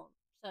pretty warm.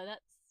 So that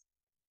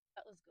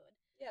was good.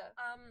 Yeah.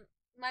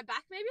 My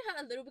back maybe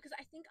hurt a little because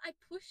I think I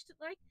pushed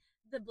like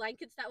the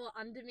blankets that were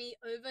under me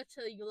over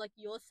to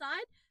your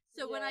side.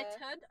 So when I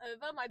turned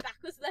over, my back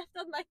was left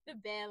on like the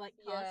bare like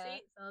car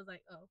seat. So I was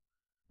like, oh.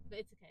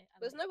 But it's okay.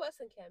 But it's no worse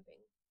than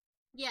camping.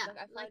 Yeah,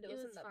 like, I find it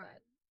wasn't that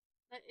bad.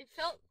 But it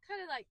felt kind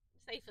of like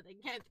safer than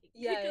camping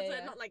because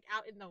we're not like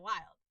out in the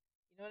wild.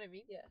 You know what I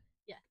mean? Yeah.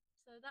 Yeah.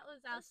 So that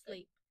was our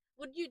sleep.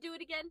 Would you do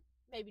it again?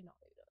 Maybe not.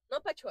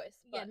 Not by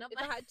choice. But not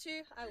if I had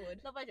to, I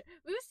would. Not by choice.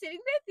 We were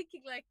sitting there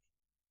thinking like,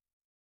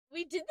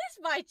 we did this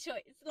by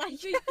choice. Like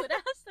we put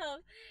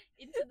ourselves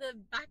into the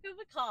back of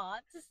a car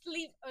to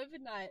sleep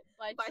overnight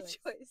by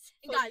choice.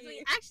 And guys,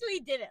 we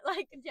actually did it.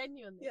 Like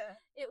genuinely. Yeah.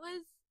 It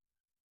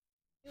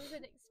was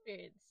an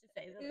experience to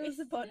say the least. It was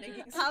a bonding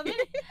experience. How many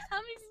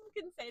people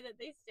can say that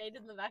they stayed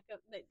in the back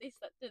of they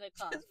slept in a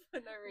car just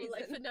for no reason?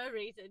 Like for no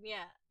reason,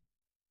 yeah.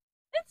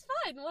 It's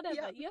fine,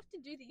 whatever. Yeah. You have to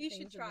do these You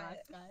things should try in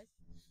life, it, guys.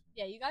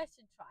 Yeah, you guys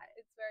should try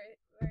it. It's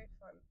very, very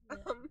fun.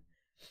 Yeah.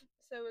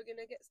 So we're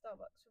gonna get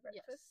Starbucks for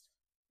breakfast. Yes.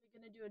 We're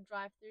gonna do a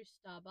drive-through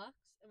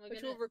Starbucks, and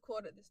we'll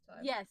record it this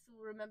time. Yes,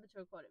 we'll remember to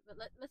record it. But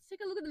let's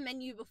take a look at the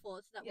menu before,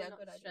 so that we're not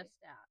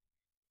stressed out.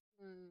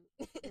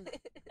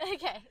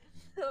 Okay.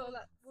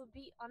 We'll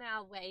be on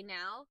our way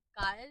now,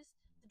 guys.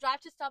 The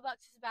drive to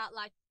Starbucks is about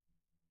like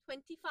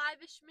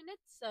 25-ish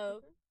minutes,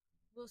 so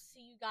we'll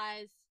see you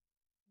guys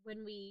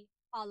when we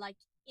are like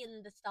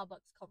in the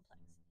Starbucks complex.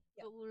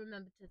 But we'll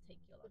remember to take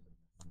you along with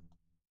us.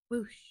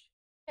 Whoosh.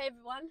 Hey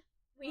everyone,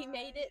 we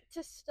made it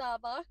to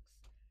Starbucks.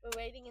 We're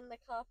waiting in the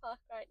car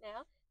park right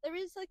now. There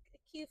is like a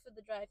queue for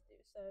the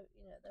drive-through, so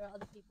you know there are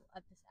other people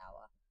at this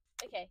hour.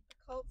 Okay,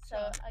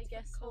 so I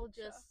guess we'll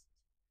just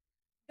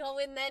go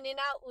in then in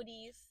our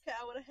hoodies. Okay,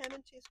 I want a ham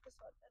and cheese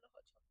croissant and a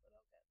hot chocolate.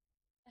 I'll get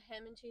a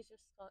ham and cheese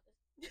croissant.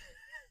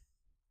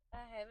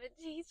 A ham and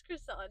cheese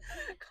croissant.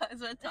 Guys,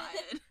 we're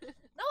tired.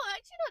 No, I'm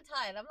actually not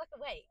tired. I'm like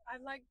awake.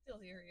 I'm like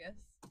delirious.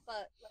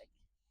 But like,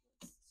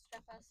 let's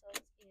strap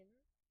ourselves in.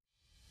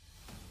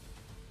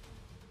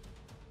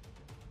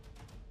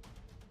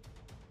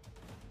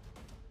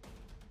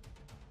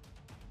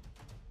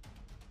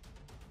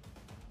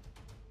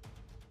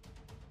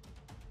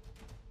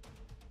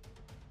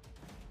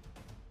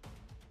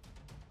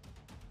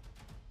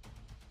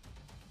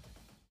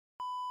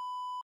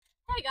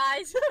 Hey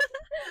guys,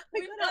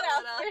 we got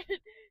our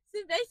food. So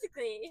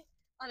basically,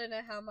 I don't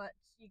know how much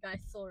you guys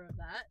saw of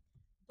that,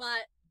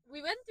 but we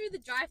went through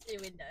the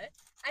drive-through window,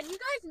 and you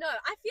guys know,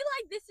 I feel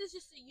like this is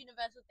just a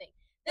universal thing.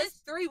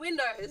 There's 3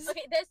 windows.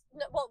 Okay,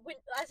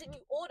 as in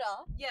you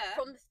order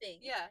from the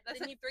thing. Yeah,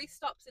 that's like 3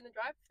 stops in the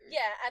drive-through.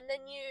 Yeah, and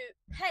then you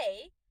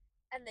pay,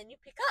 and then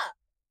you pick up.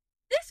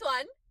 This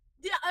one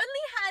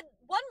only had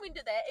 1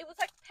 window there. It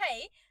was like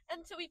pay,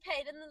 and so we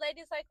paid, and the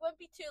lady's like, won't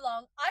be too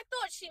long. I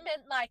thought she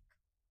meant like,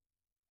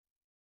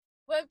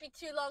 won't be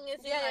too long as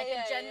in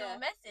a general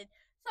message.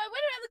 So I went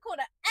around the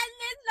corner and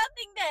there's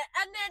nothing there.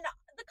 And then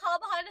the car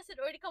behind us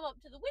had already come up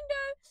to the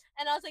window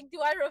and I was like,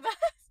 do I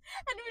reverse?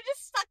 And we were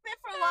just stuck there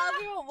for a while.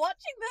 We were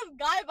watching the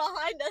guy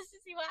behind us to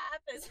see what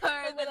happens. So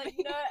and we're like,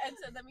 no. And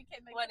so then we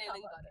came back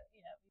and got it.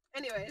 Yeah.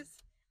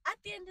 Anyways, at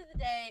the end of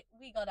the day,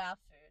 we got our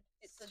food.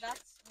 So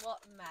that's what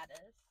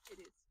matters.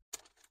 It is.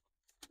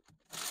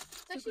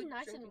 It's actually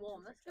nice and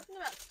warm. That's the thing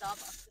about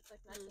Starbucks. It's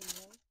like nice and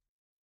warm.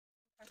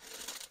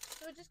 Okay.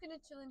 So we're just gonna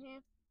chill in here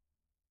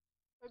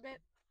for a bit.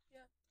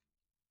 Yeah.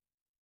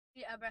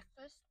 Eat our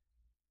breakfast.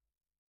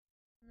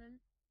 And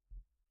then,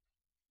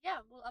 yeah,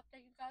 we'll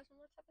update you guys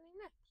on what's happening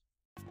next.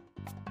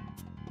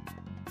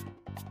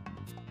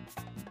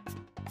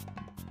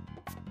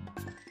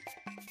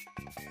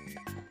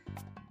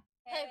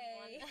 Hey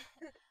everyone.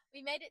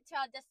 We made it to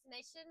our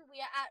destination.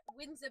 We are at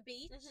Windsor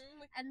Beach,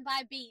 and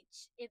by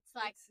beach, it's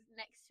like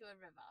next to a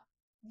river.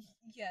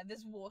 Yeah,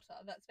 there's water.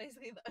 That's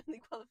basically the only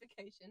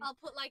qualification. I'll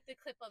put like the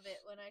clip of it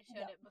when I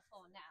showed it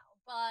before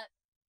now. But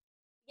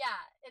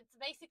yeah, it's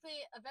basically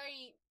a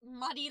very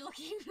muddy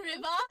looking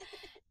river.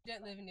 We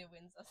don't live near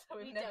Windsor, so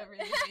we've never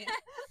really been.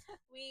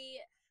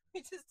 We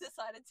just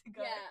decided to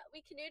go. Yeah,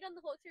 we canoed on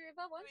the Hawkesbury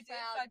River once. We did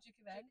for our Duke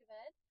of Ed.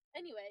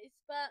 Anyways,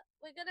 but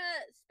we're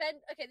gonna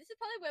spend. Okay, this is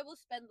probably where we'll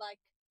spend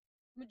like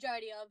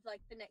majority of like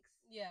the next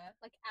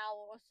like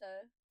hour or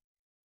so.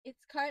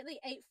 It's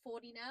currently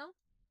 8:40 now,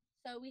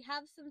 so we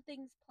have some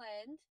things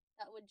planned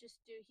that we'll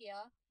just do here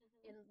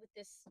in with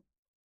this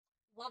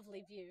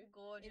lovely view,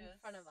 gorgeous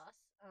in front of us.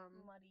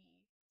 Muddy.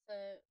 So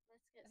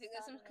let's get. I think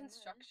there's some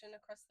construction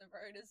across the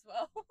road as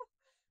well.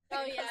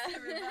 Oh yeah. So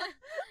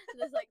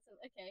there's like some.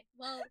 Okay,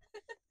 well,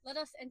 let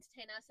us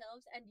entertain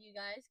ourselves and you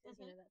guys,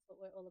 because you know that's what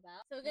we're all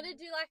about. So we're gonna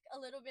do like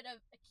a little bit of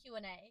a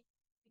Q&A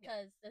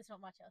because there's not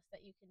much else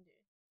that you can do.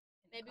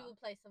 Maybe we'll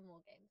play some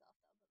more games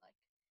after, but like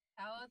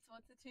towers.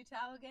 What's a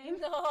 2-tower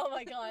game? Oh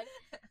my god!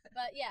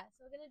 But yeah,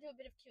 so we're gonna do a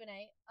bit of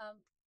Q&A.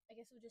 I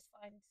guess we'll just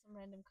find some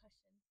random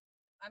questions.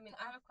 I mean,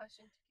 I have a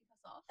question to kick us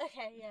off.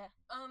 Okay, yeah.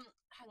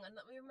 Hang on,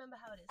 let me remember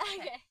how it is.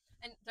 Okay.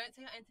 And don't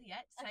say your answer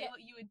yet. Say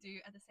what you would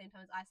do at the same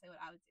time as I say what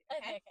I would do.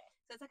 Okay.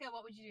 So it's okay.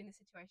 What would you do in this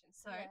situation?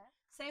 So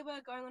say we're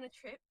going on a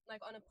trip,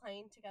 like on a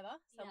plane together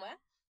somewhere,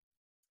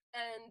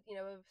 and you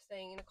know we're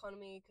staying in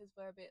economy because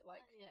we're a bit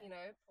like you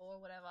know poor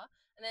or whatever,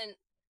 and then.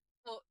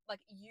 Well, like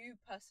you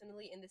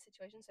personally in this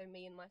situation, so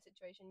me in my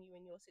situation, you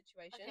in your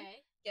situation,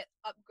 get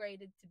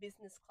upgraded to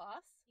business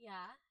class.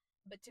 Yeah.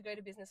 But to go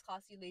to business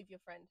class, you leave your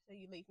friend, so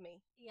you leave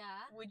me.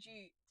 Yeah. Would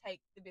you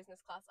take the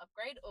business class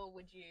upgrade, or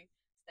would you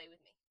stay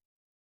with me?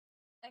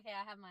 Okay,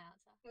 I have my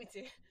answer. Me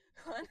too.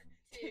 1,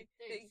 2,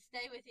 3.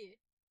 Stay with you.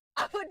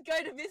 I would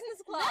go to business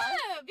class.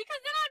 No,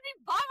 because then I'd be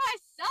by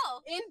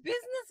myself. In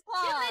business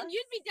class. Yeah, then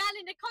you'd be down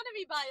in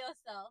economy by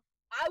yourself.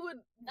 I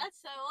would. That's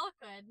so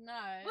awkward.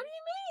 No. What do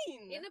you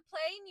mean? In a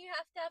plane, you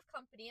have to have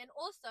company, and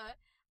also,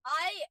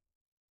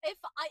 if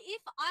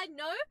I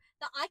know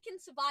that I can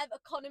survive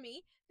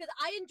economy because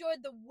I enjoyed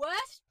the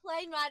worst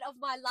plane ride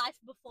of my life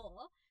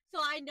before,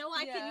 so I know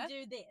I can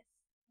do this,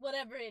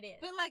 whatever it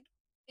is. But like,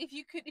 if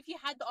you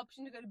had the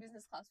option to go to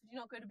business class, would you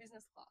not go to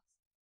business class?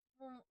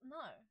 Well,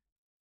 no.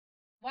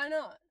 Why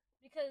not?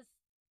 Because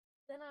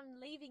then I'm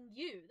leaving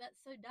you.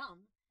 That's so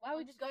dumb. Why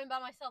would I'm just going by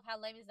myself? How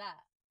lame is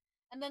that?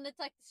 And then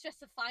it's like the stress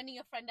of finding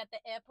a friend at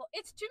the airport.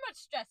 It's too much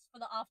stress for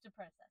the after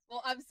process.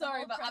 Well, I'm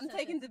sorry, but I'm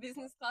taking the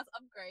business class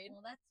upgrade. Well,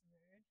 that's rude.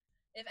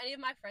 If any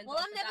of my friends... Well,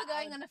 I'm never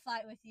going on a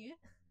flight with you.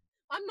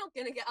 I'm not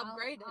going to get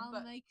upgraded, I'll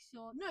make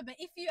sure... No, but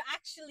if you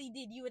actually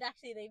did, you would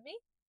actually leave me?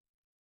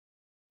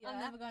 Yeah. I'm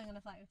never going on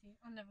a flight with you.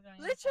 I'm never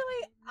going on a flight with you.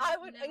 Literally, I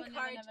would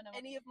encourage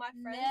any of my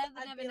friends.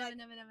 Never go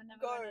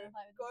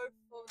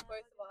for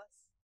both of us.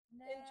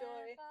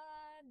 Enjoy.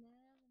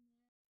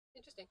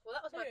 Interesting. Well,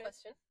 that was my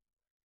question.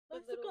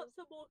 I've got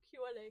some more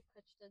Q&A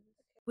questions.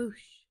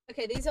 Whoosh.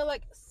 Okay, these are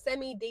like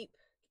semi-deep,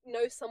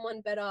 know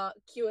someone better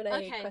Q&A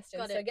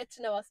questions. So get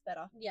to know us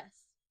better.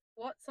 Yes.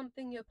 What's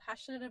something you're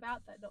passionate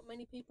about that not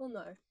many people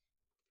know?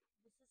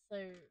 This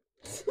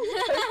is so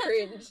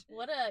cringe.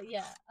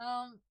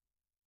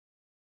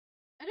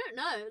 I don't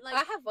know. Like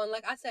I have one.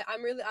 Like I say, I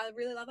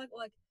really love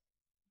like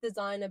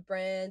designer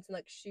brands and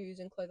like shoes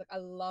and clothes. Like I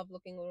love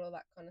looking at all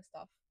that kind of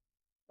stuff.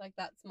 Like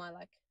that's my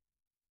like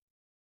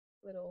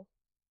little.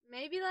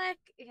 Maybe like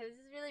this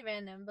is really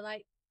random, but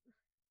like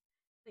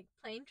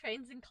plane,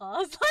 trains, and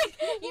cars. Like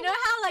you know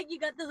how like you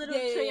got the little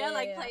trio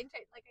plane, train.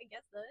 Like I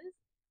guess those.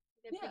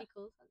 They're pretty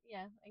cool.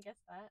 Yeah, I guess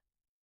that.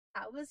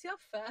 That was your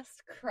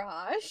first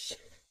crush.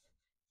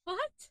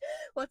 What?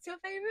 What's your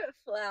favorite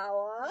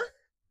flower?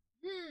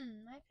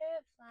 My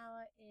favorite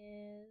flower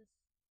is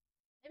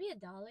maybe a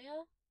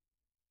dahlia.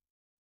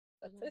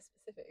 That's so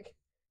specific.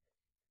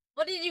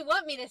 What did you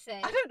want me to say?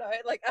 I don't know.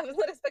 Like I was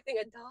not expecting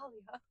a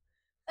dahlia.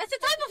 That's a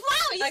type of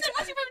flower. You said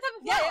what's your favorite type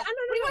of flower? Yeah, I don't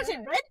know. What do you want?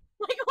 In red?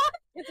 Like what?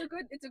 It's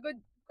a good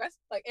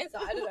answer.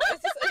 I don't know.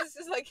 It's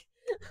just like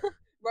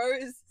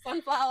rose,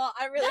 sunflower.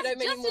 I really don't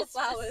many more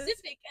flowers.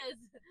 Specific as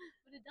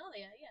with a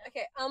dahlia. Yeah.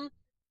 Okay.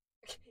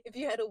 If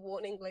you had a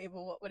warning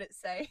label, what would it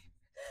say?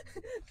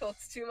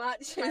 Talks too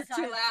much. Is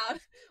too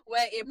loud.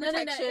 Wear ear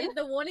protection.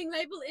 No. The warning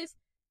label is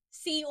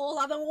see all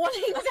other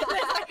warnings.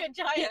 There's like a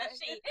giant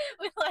sheet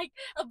with like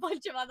a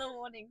bunch of other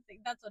warning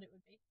things. That's what it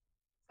would be.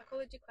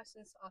 Psychology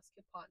questions to ask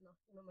your partner,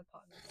 not my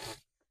partner.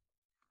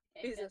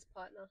 Business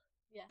partner.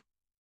 Yeah.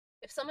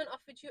 If someone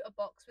offered you a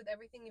box with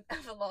everything you've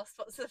ever lost,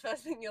 what's the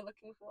first thing you're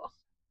looking for?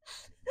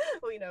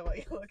 Well, you know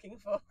what you're looking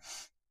for.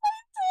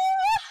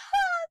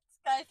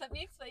 Guys, let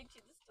me explain to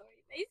you the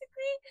story.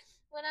 Basically,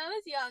 when I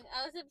was young,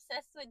 I was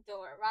obsessed with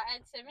Dora, right?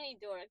 I had so many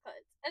Dora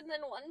clothes. And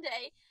then one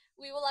day,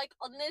 we were like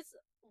on this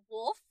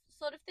wharf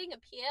sort of thing, a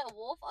pier, a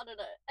wharf, I don't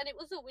know. And it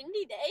was a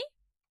windy day.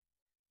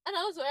 and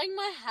I was wearing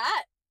my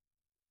hat,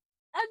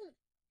 and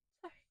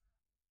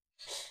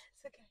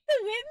It's okay. the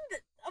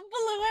wind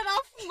blew it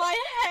off my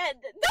head.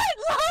 Don't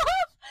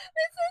laugh!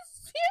 This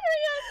is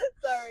serious!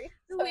 Sorry.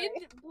 The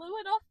wind blew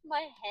it off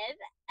my head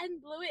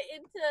and blew it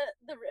into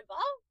the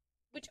river,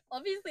 which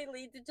obviously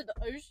leads into the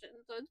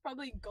ocean, so it's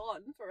probably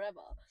gone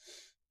forever.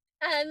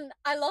 And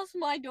I lost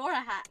my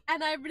Dora hat,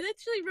 and I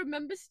literally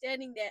remember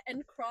standing there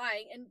and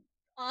crying and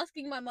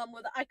asking my mum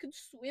whether I could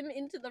swim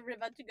into the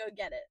river to go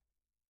get it.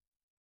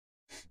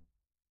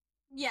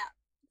 Yeah,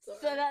 Sorry.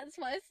 so that's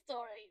my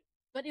story.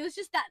 But it was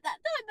just that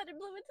time that it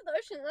blew into the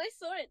ocean, and I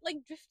saw it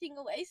like drifting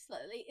away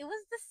slowly. It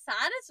was the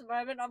saddest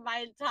moment of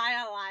my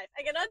entire life.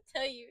 I cannot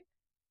tell you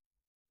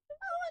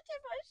how much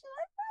emotion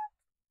I felt.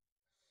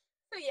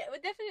 So yeah, it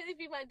would definitely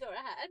be my Dora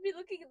hat. I'd be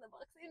looking in the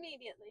box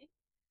immediately.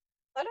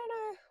 I don't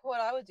know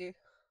what I would do.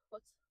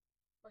 What's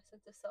my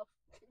sense of self?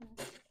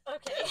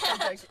 Okay.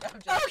 I'm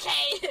joking.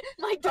 Okay,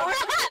 my Dora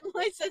hat,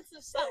 my sense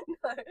of self.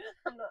 No,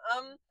 I'm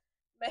not.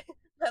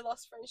 My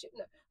lost friendship.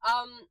 No.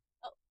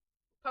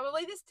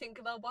 Probably this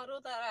Tinkerbell bottle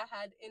that I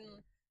had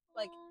in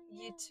like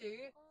year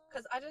 2,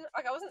 because I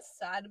wasn't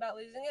sad about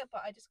losing it,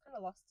 but I just kind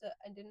of lost it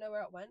and didn't know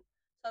where it went.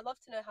 So I'd love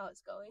to know how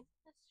it's going.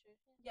 That's true.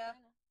 Yeah.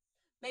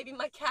 Maybe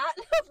my cat.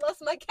 I've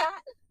lost my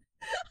cat.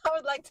 I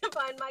would like to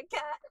find my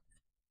cat.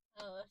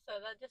 Oh, so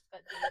that just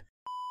got deep.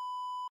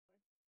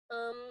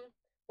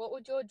 What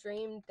would your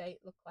dream date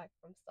look like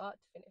from start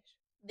to finish?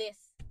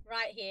 This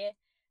right here,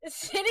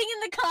 sitting in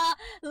the car,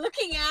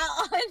 looking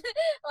out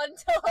on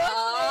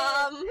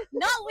towards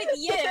not with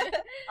you.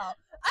 Oh,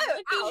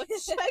 Looking-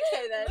 ouch.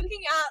 Okay then.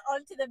 Looking out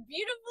onto the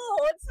beautiful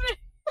Hornsman.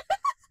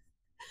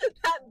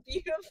 That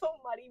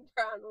beautiful muddy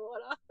brown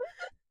water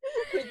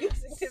with your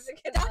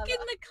significant Stuck other. in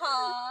the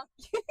car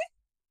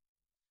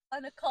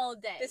on a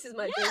cold day. This is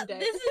my dream date.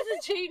 This is a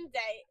dream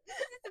date. This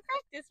is the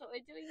practice what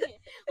we're doing here.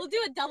 We'll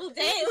do a double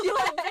date.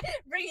 We'll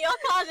bring your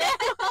car there.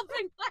 I'll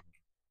bring back.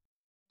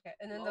 Okay,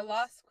 and then the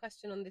last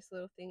question on this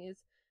little thing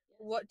is,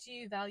 what do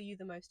you value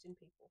the most in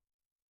people?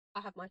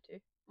 I have my 2.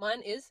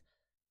 Mine is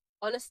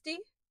honesty,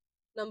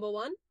 number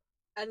 1,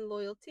 and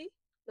loyalty,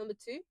 number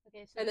 2.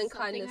 Okay, so and then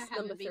something kindness, I haven't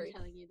number been 3.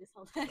 telling you this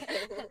whole time.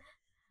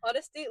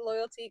 Honesty,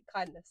 loyalty,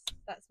 kindness.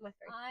 That's my 3.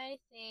 I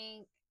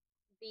think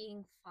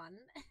being fun.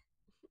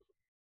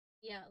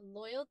 Yeah,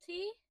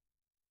 loyalty,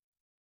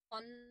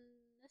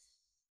 funness,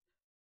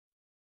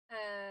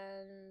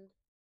 and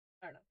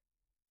I don't know.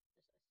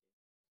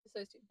 Just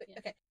those 2. But Yeah.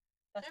 okay,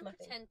 that's Don't my thing.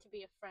 pretend to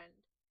be a friend.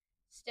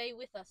 Stay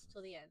with us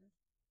till the end.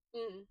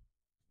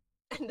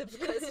 End of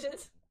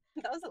questions.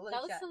 That was a little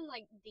That was chat. some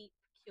like deep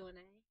Q&A.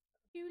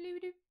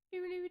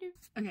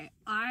 Okay,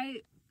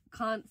 I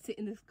can't sit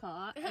in this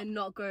car and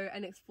not go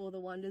and explore the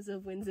wonders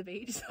of Windsor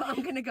Beach, so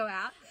I'm gonna go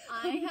out.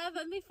 I have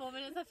only 4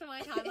 minutes left on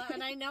my timer,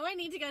 and I know I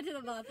need to go to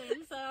the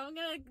bathroom, so I'm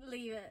gonna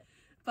leave it.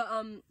 But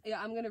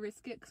yeah, I'm gonna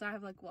risk it because I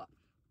have like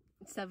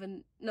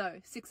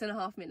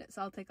 6.5 minutes.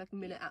 So I'll take like a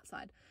minute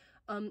outside.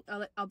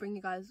 I'll bring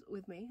you guys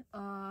with me.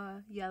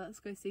 Yeah, let's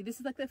go see. This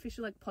is like the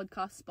official like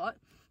podcast spot.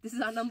 This is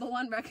our number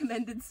 1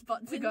 recommended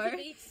spot to go. Windsor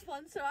Beach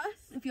sponsor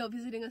us. If you're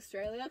visiting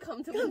Australia,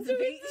 come to Windsor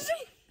Beach.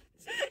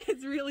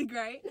 It's really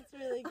great. It's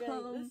really great.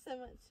 There's so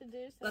much to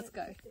do. Let's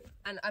go.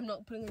 And I'm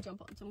not putting a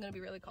jumper on, so I'm gonna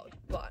be really cold.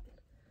 But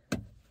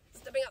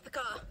stepping out the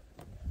car.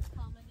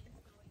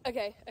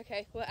 Okay,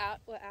 we're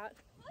out.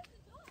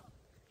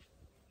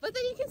 But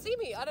then you can see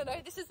me. I don't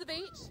know. This is the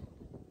beach.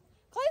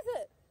 Close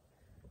it.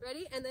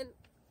 Ready? And then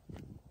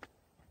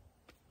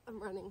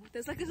I'm running.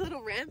 There's like this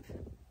little ramp.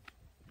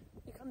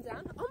 You come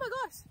down. Oh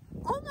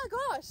my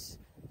gosh.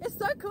 It's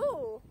so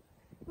cool.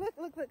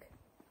 Look.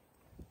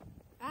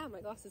 Ah,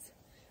 my glasses.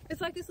 It's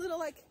like this little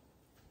like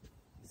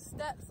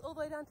steps all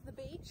the way down to the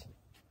beach.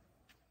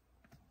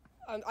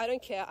 I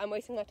don't care. I'm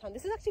wasting my time.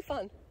 This is actually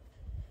fun.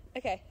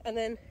 Okay, and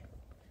then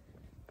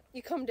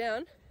you come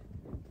down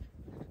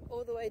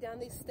all the way down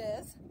these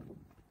stairs.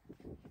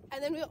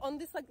 And then we're on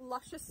this like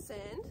luscious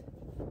sand.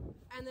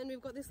 And then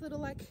we've got this little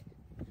like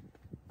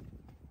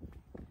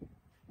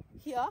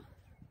here.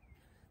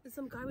 There's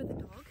some guy with a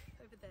dog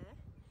over there.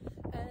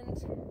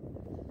 And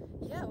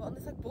yeah, we're on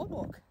this like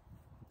boardwalk.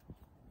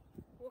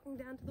 Walking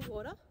down to the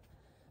water.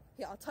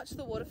 Yeah, I'll touch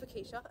the water for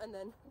Keisha and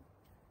then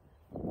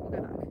we'll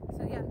go back.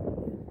 So yeah,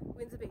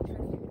 Windsor Beach, ready?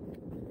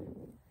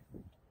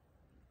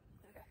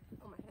 Okay,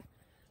 on my hair.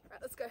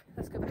 Right, let's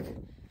go back.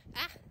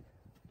 Ah!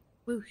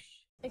 Whoosh.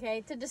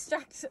 Okay, to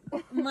distract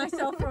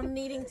myself from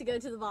needing to go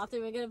to the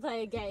bathroom, we're going to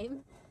play a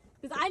game.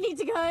 Because I need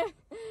to go,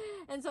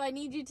 and so I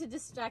need you to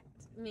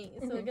distract me.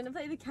 So we're going to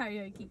play the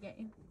karaoke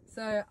game.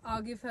 So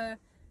I'll give her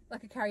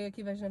like a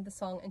karaoke version of the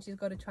song and she's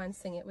got to try and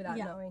sing it without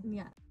knowing.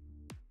 Yeah.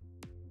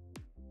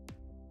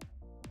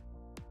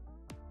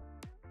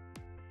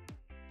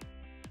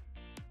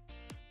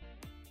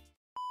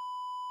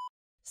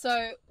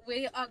 So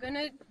we are going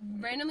to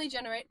randomly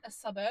generate a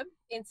suburb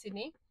in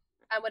Sydney,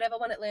 and whatever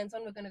one it lands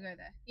on, we're going to go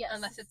there. Yes.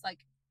 Unless it's like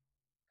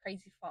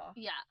crazy far.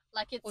 Yeah,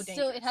 like it's Or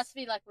still, it dangerous. has to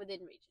be like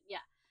within region. Yeah.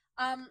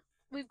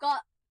 We've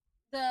got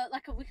a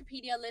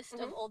Wikipedia list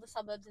of all the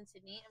suburbs in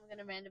Sydney, and we're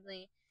going to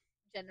randomly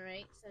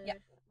generate. So Yeah.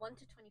 1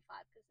 to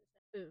 25 because it's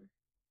boom.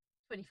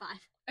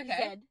 25.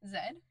 Okay. Z.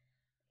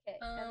 Okay.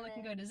 We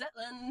can go to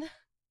Zetland.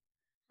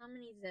 How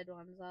many Z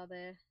ones are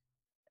there?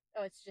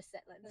 Oh, it's just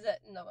Zetland.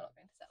 No, we're not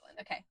going to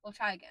Zetland. Okay, we'll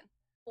try again.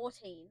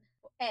 14.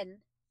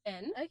 N.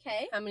 N.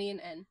 Okay. How many in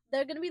N?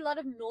 There are going to be a lot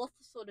of north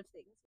sort of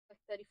things, like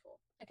 34.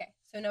 Okay,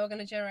 so now we're going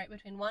to generate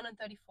between 1 and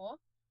 34.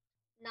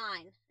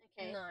 9.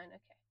 Okay. 9,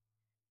 okay.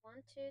 1,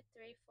 2,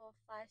 3, 4,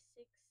 5,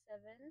 6,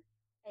 7,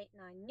 8,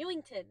 9.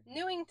 Newington.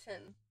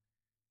 Newington.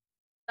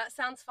 That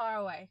sounds far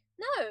away.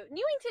 No,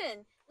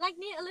 Newington, like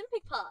near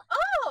Olympic Park.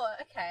 Oh,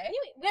 okay.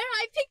 Where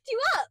I picked you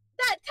up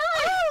that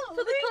time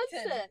for the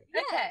Newington. concert.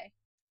 Yeah. Okay,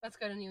 let's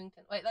go to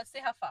Newington. Wait, let's see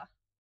how far.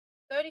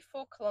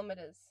 34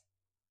 kilometers.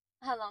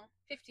 How long?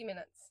 50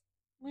 minutes.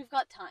 We've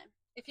got time.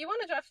 If you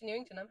want to drive to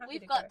Newington, I'm happy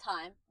to go. We've got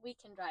time. We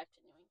can drive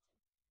to Newington.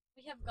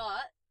 We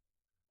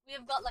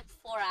have got like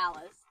 4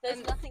 hours.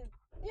 There's nothing.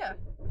 Yeah,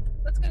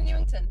 let's go to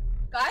Newington,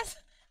 guys.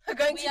 We're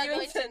going to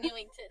Newington. Going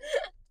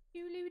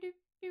to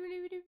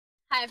Newington.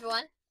 Hi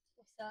everyone.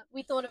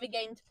 We thought of a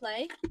game to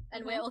play,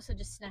 and we're also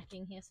just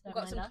snacking here. So we've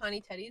got some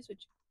tiny teddies,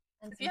 which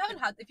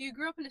if you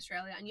grew up in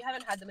Australia and you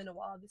haven't had them in a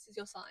while, this is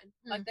your sign.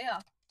 Like, they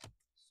are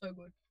so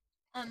good.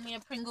 We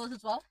have Pringles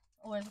as well.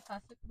 Always a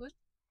classic. Good.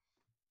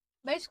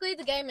 Basically,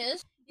 the game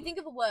is you think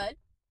of a word,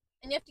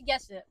 and you have to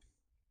guess it.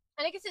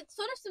 And I guess it's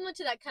sort of similar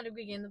to that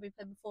category game that we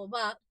played before,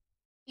 but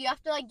you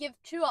have to like give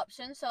 2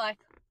 options. So like,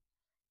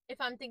 if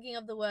I'm thinking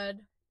of the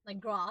word like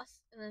grass,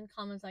 and then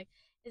Carmen's like,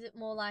 is it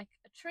more like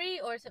a tree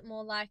or is it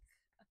more like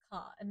a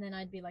car? And then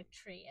I'd be like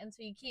tree. And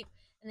so you keep,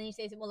 and then you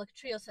say, is it more like a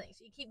tree or something?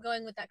 So you keep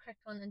going with that correct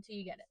one until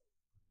you get it.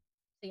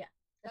 So yeah,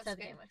 that's how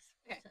the game works.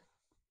 Okay. So,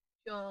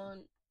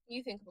 John,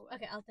 you think of a word.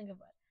 Okay, I'll think of a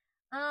word.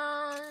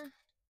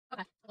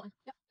 Okay, hold on.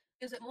 Yep.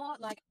 Is it more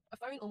like a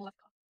phone or more like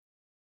a car?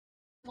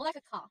 More like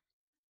a car.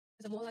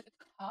 Is it more like a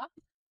car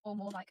or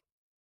more like a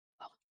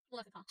car? More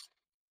like a car. Is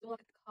it more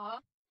like a car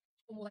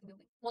or more like a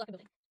building? More like a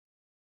building.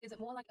 Is it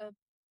more like a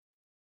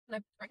no,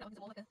 right now, is it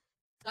more like a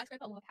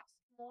skyscraper or more like a house?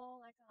 More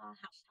like a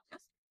house.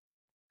 House?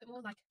 Is it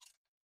more like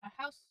a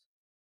house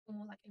or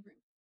more like a room?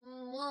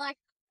 More like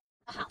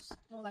a house.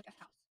 More like a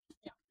house.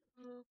 Yeah.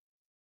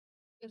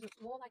 Is it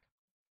more like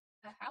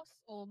a house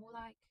or more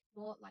like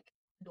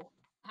a door?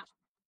 A house.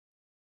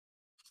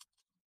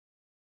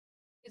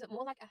 Is it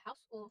more like a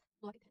house or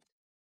more like a tent?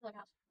 More like a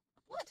house.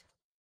 What?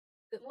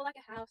 Is it more like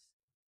a house?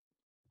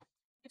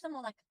 Give some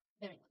more like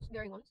varying ones.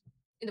 Varying ones.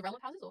 In the realm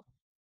of houses, or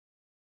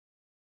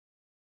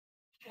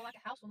more like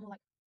a house or more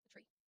like a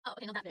tree? Oh,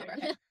 okay, not that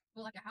varying. Okay.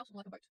 More like a house or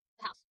more like a boat?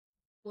 A house.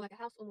 More like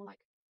a house or more like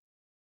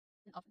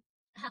an oven?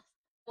 A house.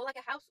 More like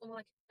a house or more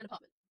like an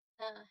apartment?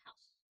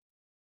 House.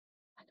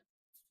 Kind of.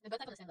 They're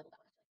both like on the same level,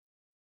 that one actually.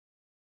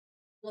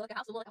 More like a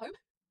house or more like a home?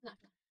 No.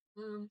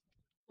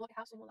 More like a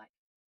house or more like...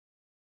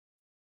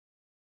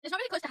 It's not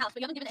really close to house,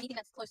 but you haven't given anything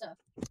that's closer.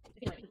 If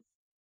you know what I mean.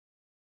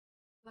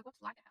 Like, what's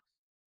like a house?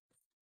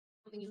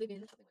 Something you live in,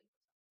 something like...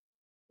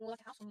 More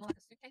like a house or more like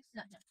a suitcase?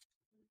 No.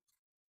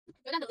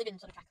 Go down the live-in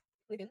sort of track.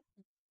 Live in?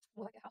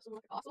 More like a house or more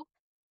like a castle?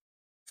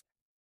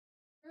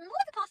 More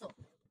like a castle.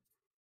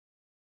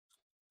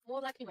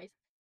 More like, anyways,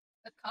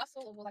 a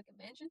castle or more like a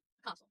mansion?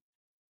 A castle.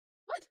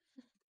 What?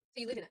 So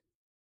you live in it?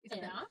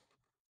 Yeah.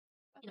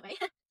 In a way.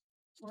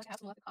 More like a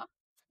house or more like a car?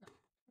 No.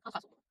 A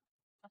castle.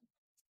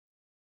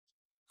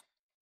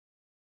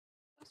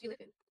 What do you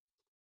live in?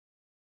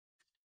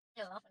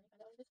 Yeah, laugh when you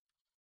find out what it is.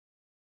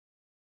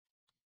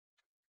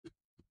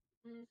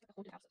 Like a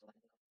haunted house, that's all I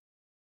can think of.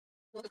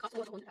 More like a castle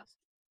or like a haunted house?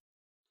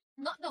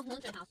 Not the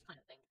haunted house kind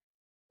of thing.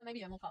 But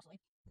maybe more castle-y.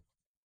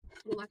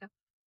 More like a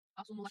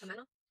castle, more like a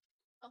manor?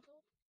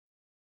 Castle?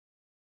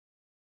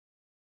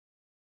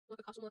 More like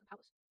a castle, more like a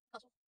palace?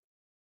 Castle.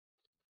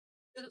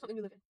 Is it something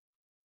you live in?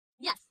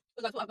 Yes.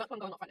 Because that's what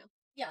I'm going off right now.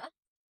 Yeah.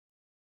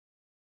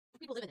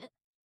 People live in it.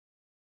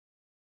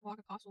 More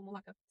like a castle, more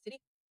like a city?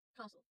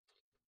 Castle.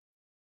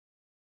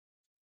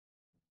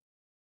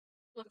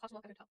 More like a castle,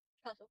 more like a hotel?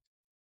 Castle.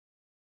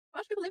 Why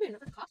do people live in a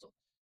castle?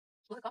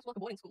 More like a castle, like a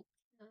boarding school?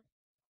 No.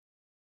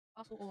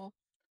 Castle or...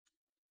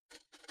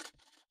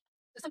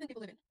 There's something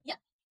people live in? Yeah.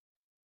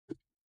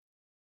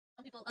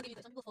 Some people, I'll give you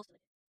this, some people force to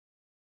live in.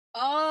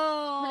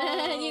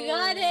 Oh! You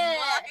got it!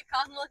 More like a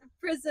castle, more like a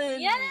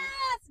prison!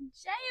 Yes!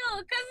 Jail!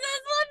 Because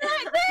there's one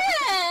right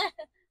there!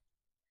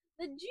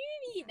 The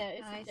juvie. No,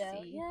 it's I a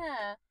jail. see.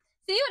 Yeah.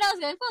 See what I was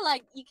going for?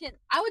 Like, you can...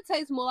 I would say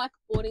it's more like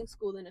boarding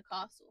school than a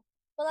castle.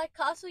 But like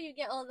castle, you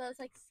get all those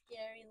like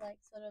scary, like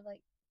sort of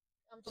like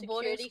For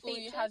boarding security school,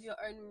 features. you have your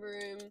own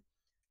room.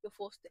 You're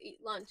forced to eat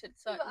lunch at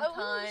certain But I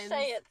wouldn't times.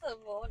 say it's a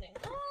boarding.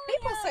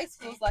 People say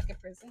school's like a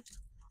prison.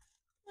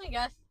 I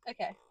guess.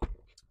 Okay.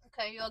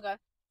 Okay, you'll go.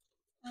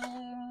 Okay,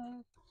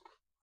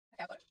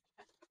 I got it.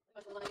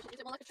 Is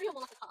it more like a tree or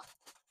more like a car?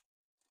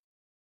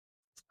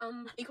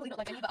 Equally not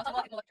like any, but I'll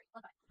like it more like a tree.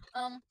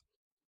 Okay.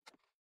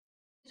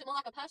 Is it more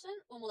like a person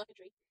or more like a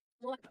tree?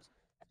 More like a person.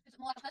 Is it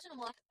more like a person or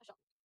more like a shop?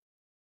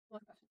 More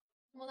like a person.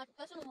 More like a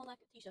person or more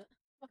like a t-shirt?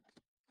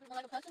 More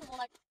like a person or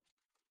more like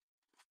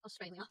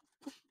Australia?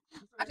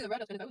 Actually, the road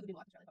I was going to go would be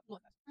more like Australia, but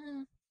more like a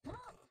person.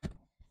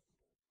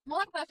 More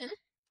like a person.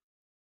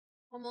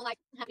 Or more like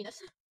happiness.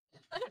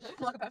 I don't know.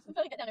 More like a person.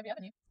 Trying to get down every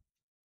avenue.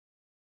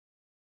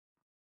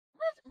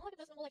 What? More like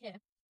a person, more like hair.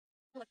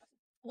 More like a person.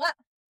 What?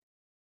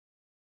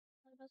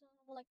 More like a person,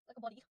 more like a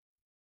body.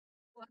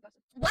 More like a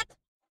person. What?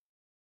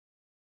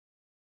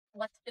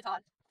 What? It's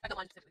hard. I don't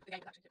mind specifically. The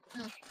game is actually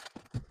difficult.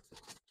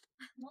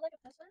 More like a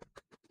person?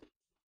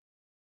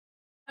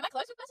 Am I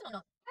close with person or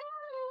not?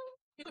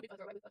 You could be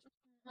further away with person.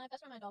 My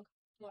person or my dog?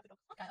 More like a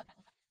dog. Okay.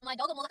 My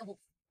dog or more like a wolf?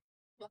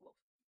 More like a wolf.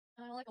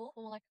 More like a wolf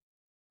or more like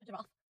a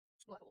giraffe?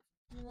 More like a wolf.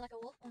 More like a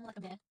wolf or more like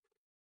a bear?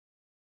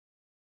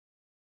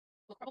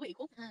 Well, probably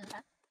equal. Okay.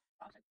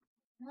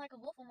 More like a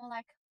wolf or more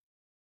like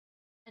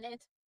an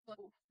ant? More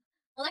like a wolf.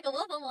 More like a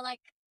wolf or more like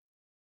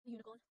a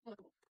unicorn? More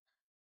like a wolf.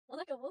 More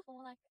like a wolf or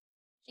more like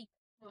sheep?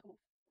 More like a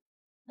wolf.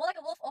 More like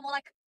a wolf or more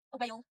like a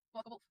whale?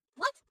 More like a wolf.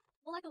 What?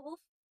 More like a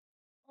wolf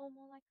or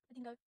more like a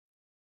dingo?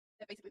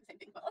 They're basically the same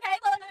thing, but okay,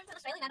 well, no, it's an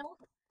Australian animal.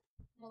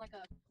 More like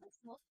a wolf.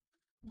 Wolf.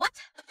 What?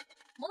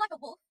 More like a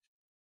wolf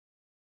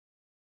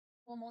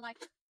or more like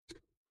a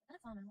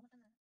salmon?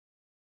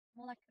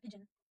 More like a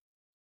pigeon.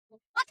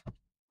 Wolf. What?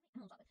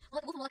 More like a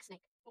wolf or more like a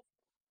snake? Wolf.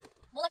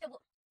 More like a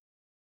wolf.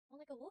 More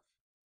like a wolf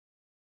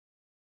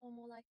or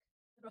more like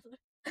a buffalo?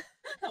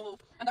 A wolf.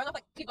 And they're not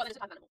like you've got it as a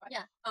type of animal, right?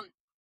 Yeah.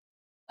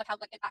 Like how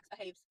like it acts,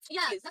 behaves.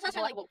 Yeah, that's what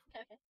I like. Wolf.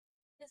 Okay.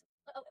 Is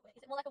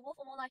it more like a wolf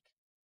or more like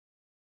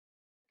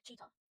a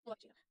cheetah? More like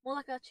cheetah. More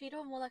like a cheetah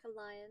or more like a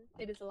lion?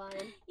 It is a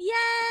lion.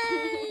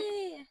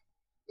 Yay!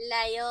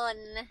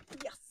 Lion.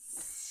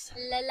 Yes.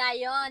 Le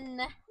lion.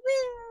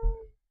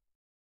 Woo!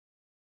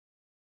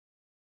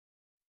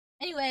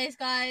 Anyways,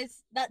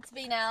 guys, that's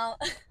been out.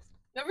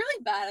 We're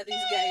really bad at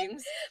these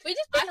games. We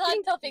just pick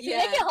hard topics. Yeah.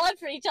 We make it hard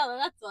for each other,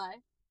 that's why.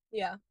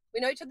 Yeah.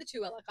 We know each other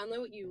too well. Like, I know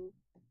what you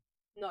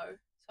know, so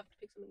I have to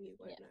pick something you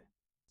won't know.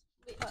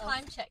 Wait,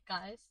 time check,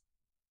 guys.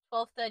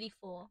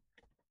 12:34.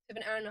 We have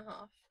an hour and a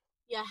half.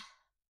 Yeah.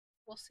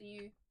 We'll see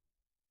you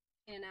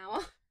in an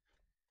hour.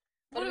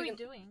 What are we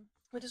doing?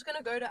 We're just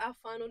gonna go to our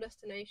final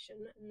destination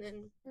and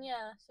then...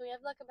 Yeah, so we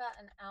have like about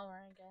an hour,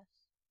 I guess.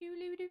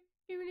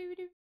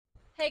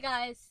 Hey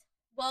guys,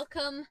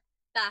 welcome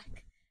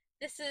back.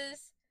 This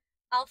is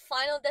our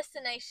final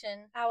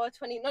destination. Hour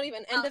 20, not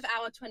even, end of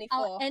hour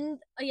 24.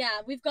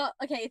 Yeah, we've got,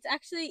 okay,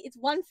 it's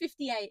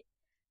 1:58.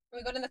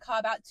 We got in the car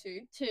about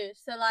 2.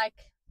 So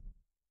like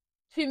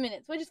 2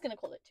 minutes. We're just gonna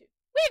call it 2.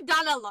 We've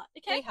done a lot,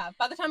 okay? We have.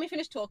 By the time we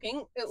finish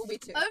talking, it will be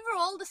 2.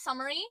 Overall, the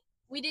summary,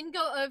 we didn't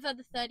go over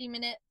the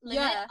 30-minute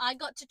limit. Yeah. I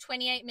got to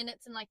 28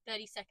 minutes and like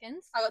 30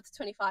 seconds. I got to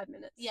 25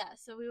 minutes. Yeah,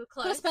 so we were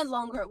close. Could have spent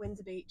longer at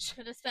Windsor Beach.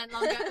 Could have spent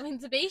longer at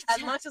Windsor Beach.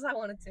 As much as I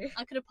wanted to.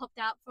 I could have popped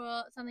out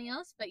for something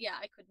else, but yeah,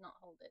 I could not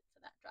hold it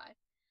for that drive.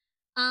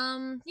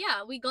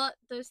 Yeah, we got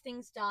those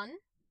things done.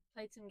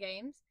 Played some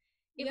games.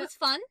 It was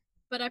fun,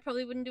 but I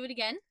probably wouldn't do it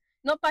again.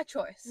 Not by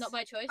choice. Not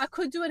by choice. I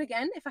could do it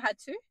again if I had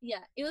to.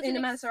 Yeah. It was in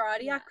a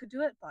Maserati, I could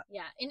do it, but...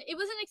 Yeah, it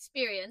was an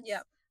experience.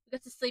 Yeah. We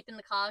got to sleep in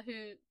the car. Who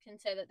can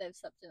say that they've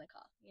slept in a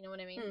car? You know what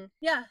I mean?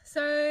 Yeah,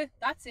 so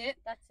that's it.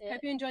 That's it.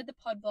 Hope you enjoyed the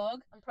pod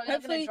vlog. I'm probably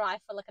not going to drive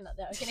for looking at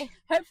that. Okay.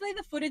 Hopefully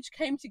the footage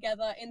came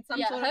together in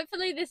some sort of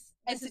hopefully this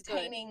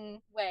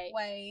entertaining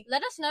way.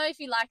 Let us know if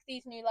you like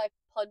these new like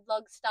pod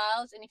vlog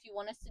styles and if you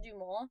want us to do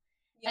more.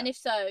 Yeah. And if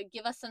so,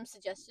 give us some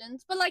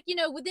suggestions. But like, you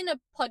know, within a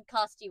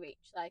podcasty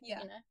reach. Like, you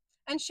know.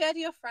 And share to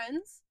your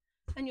friends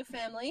and your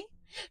family.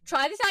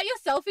 Try this out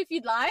yourself if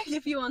you'd like.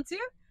 If you want to.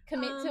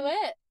 Commit to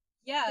it.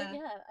 Yeah.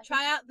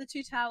 Try out the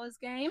Two Towers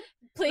game.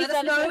 Please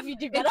let us know if you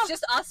do better. It's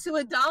just us who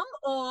are dumb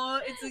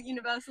or it's a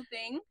universal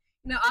thing.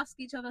 You know, ask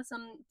each other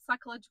some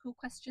psychological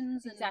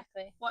questions and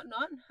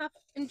whatnot.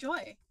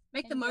 Enjoy.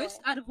 Make the most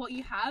out of what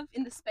you have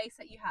in the space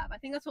that you have. I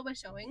think that's what we're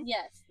showing.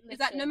 Yes. Is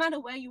that no matter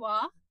where you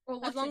are,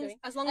 or as long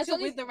as you're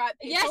with the right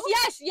people.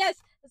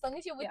 Yes. As long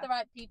as you're with the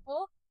right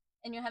people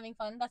and you're having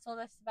fun, that's all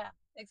that's about.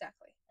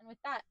 Exactly. And with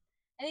that,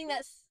 I think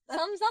that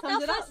sums up our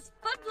first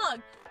pod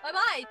vlog. Bye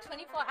bye.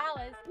 24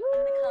 hours in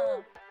the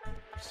car.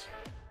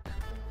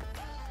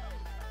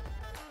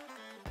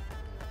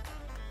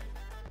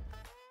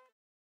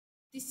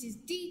 This is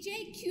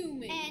DJ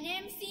Cumin and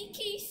MC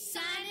Key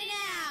signing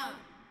out.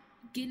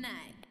 Good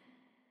night.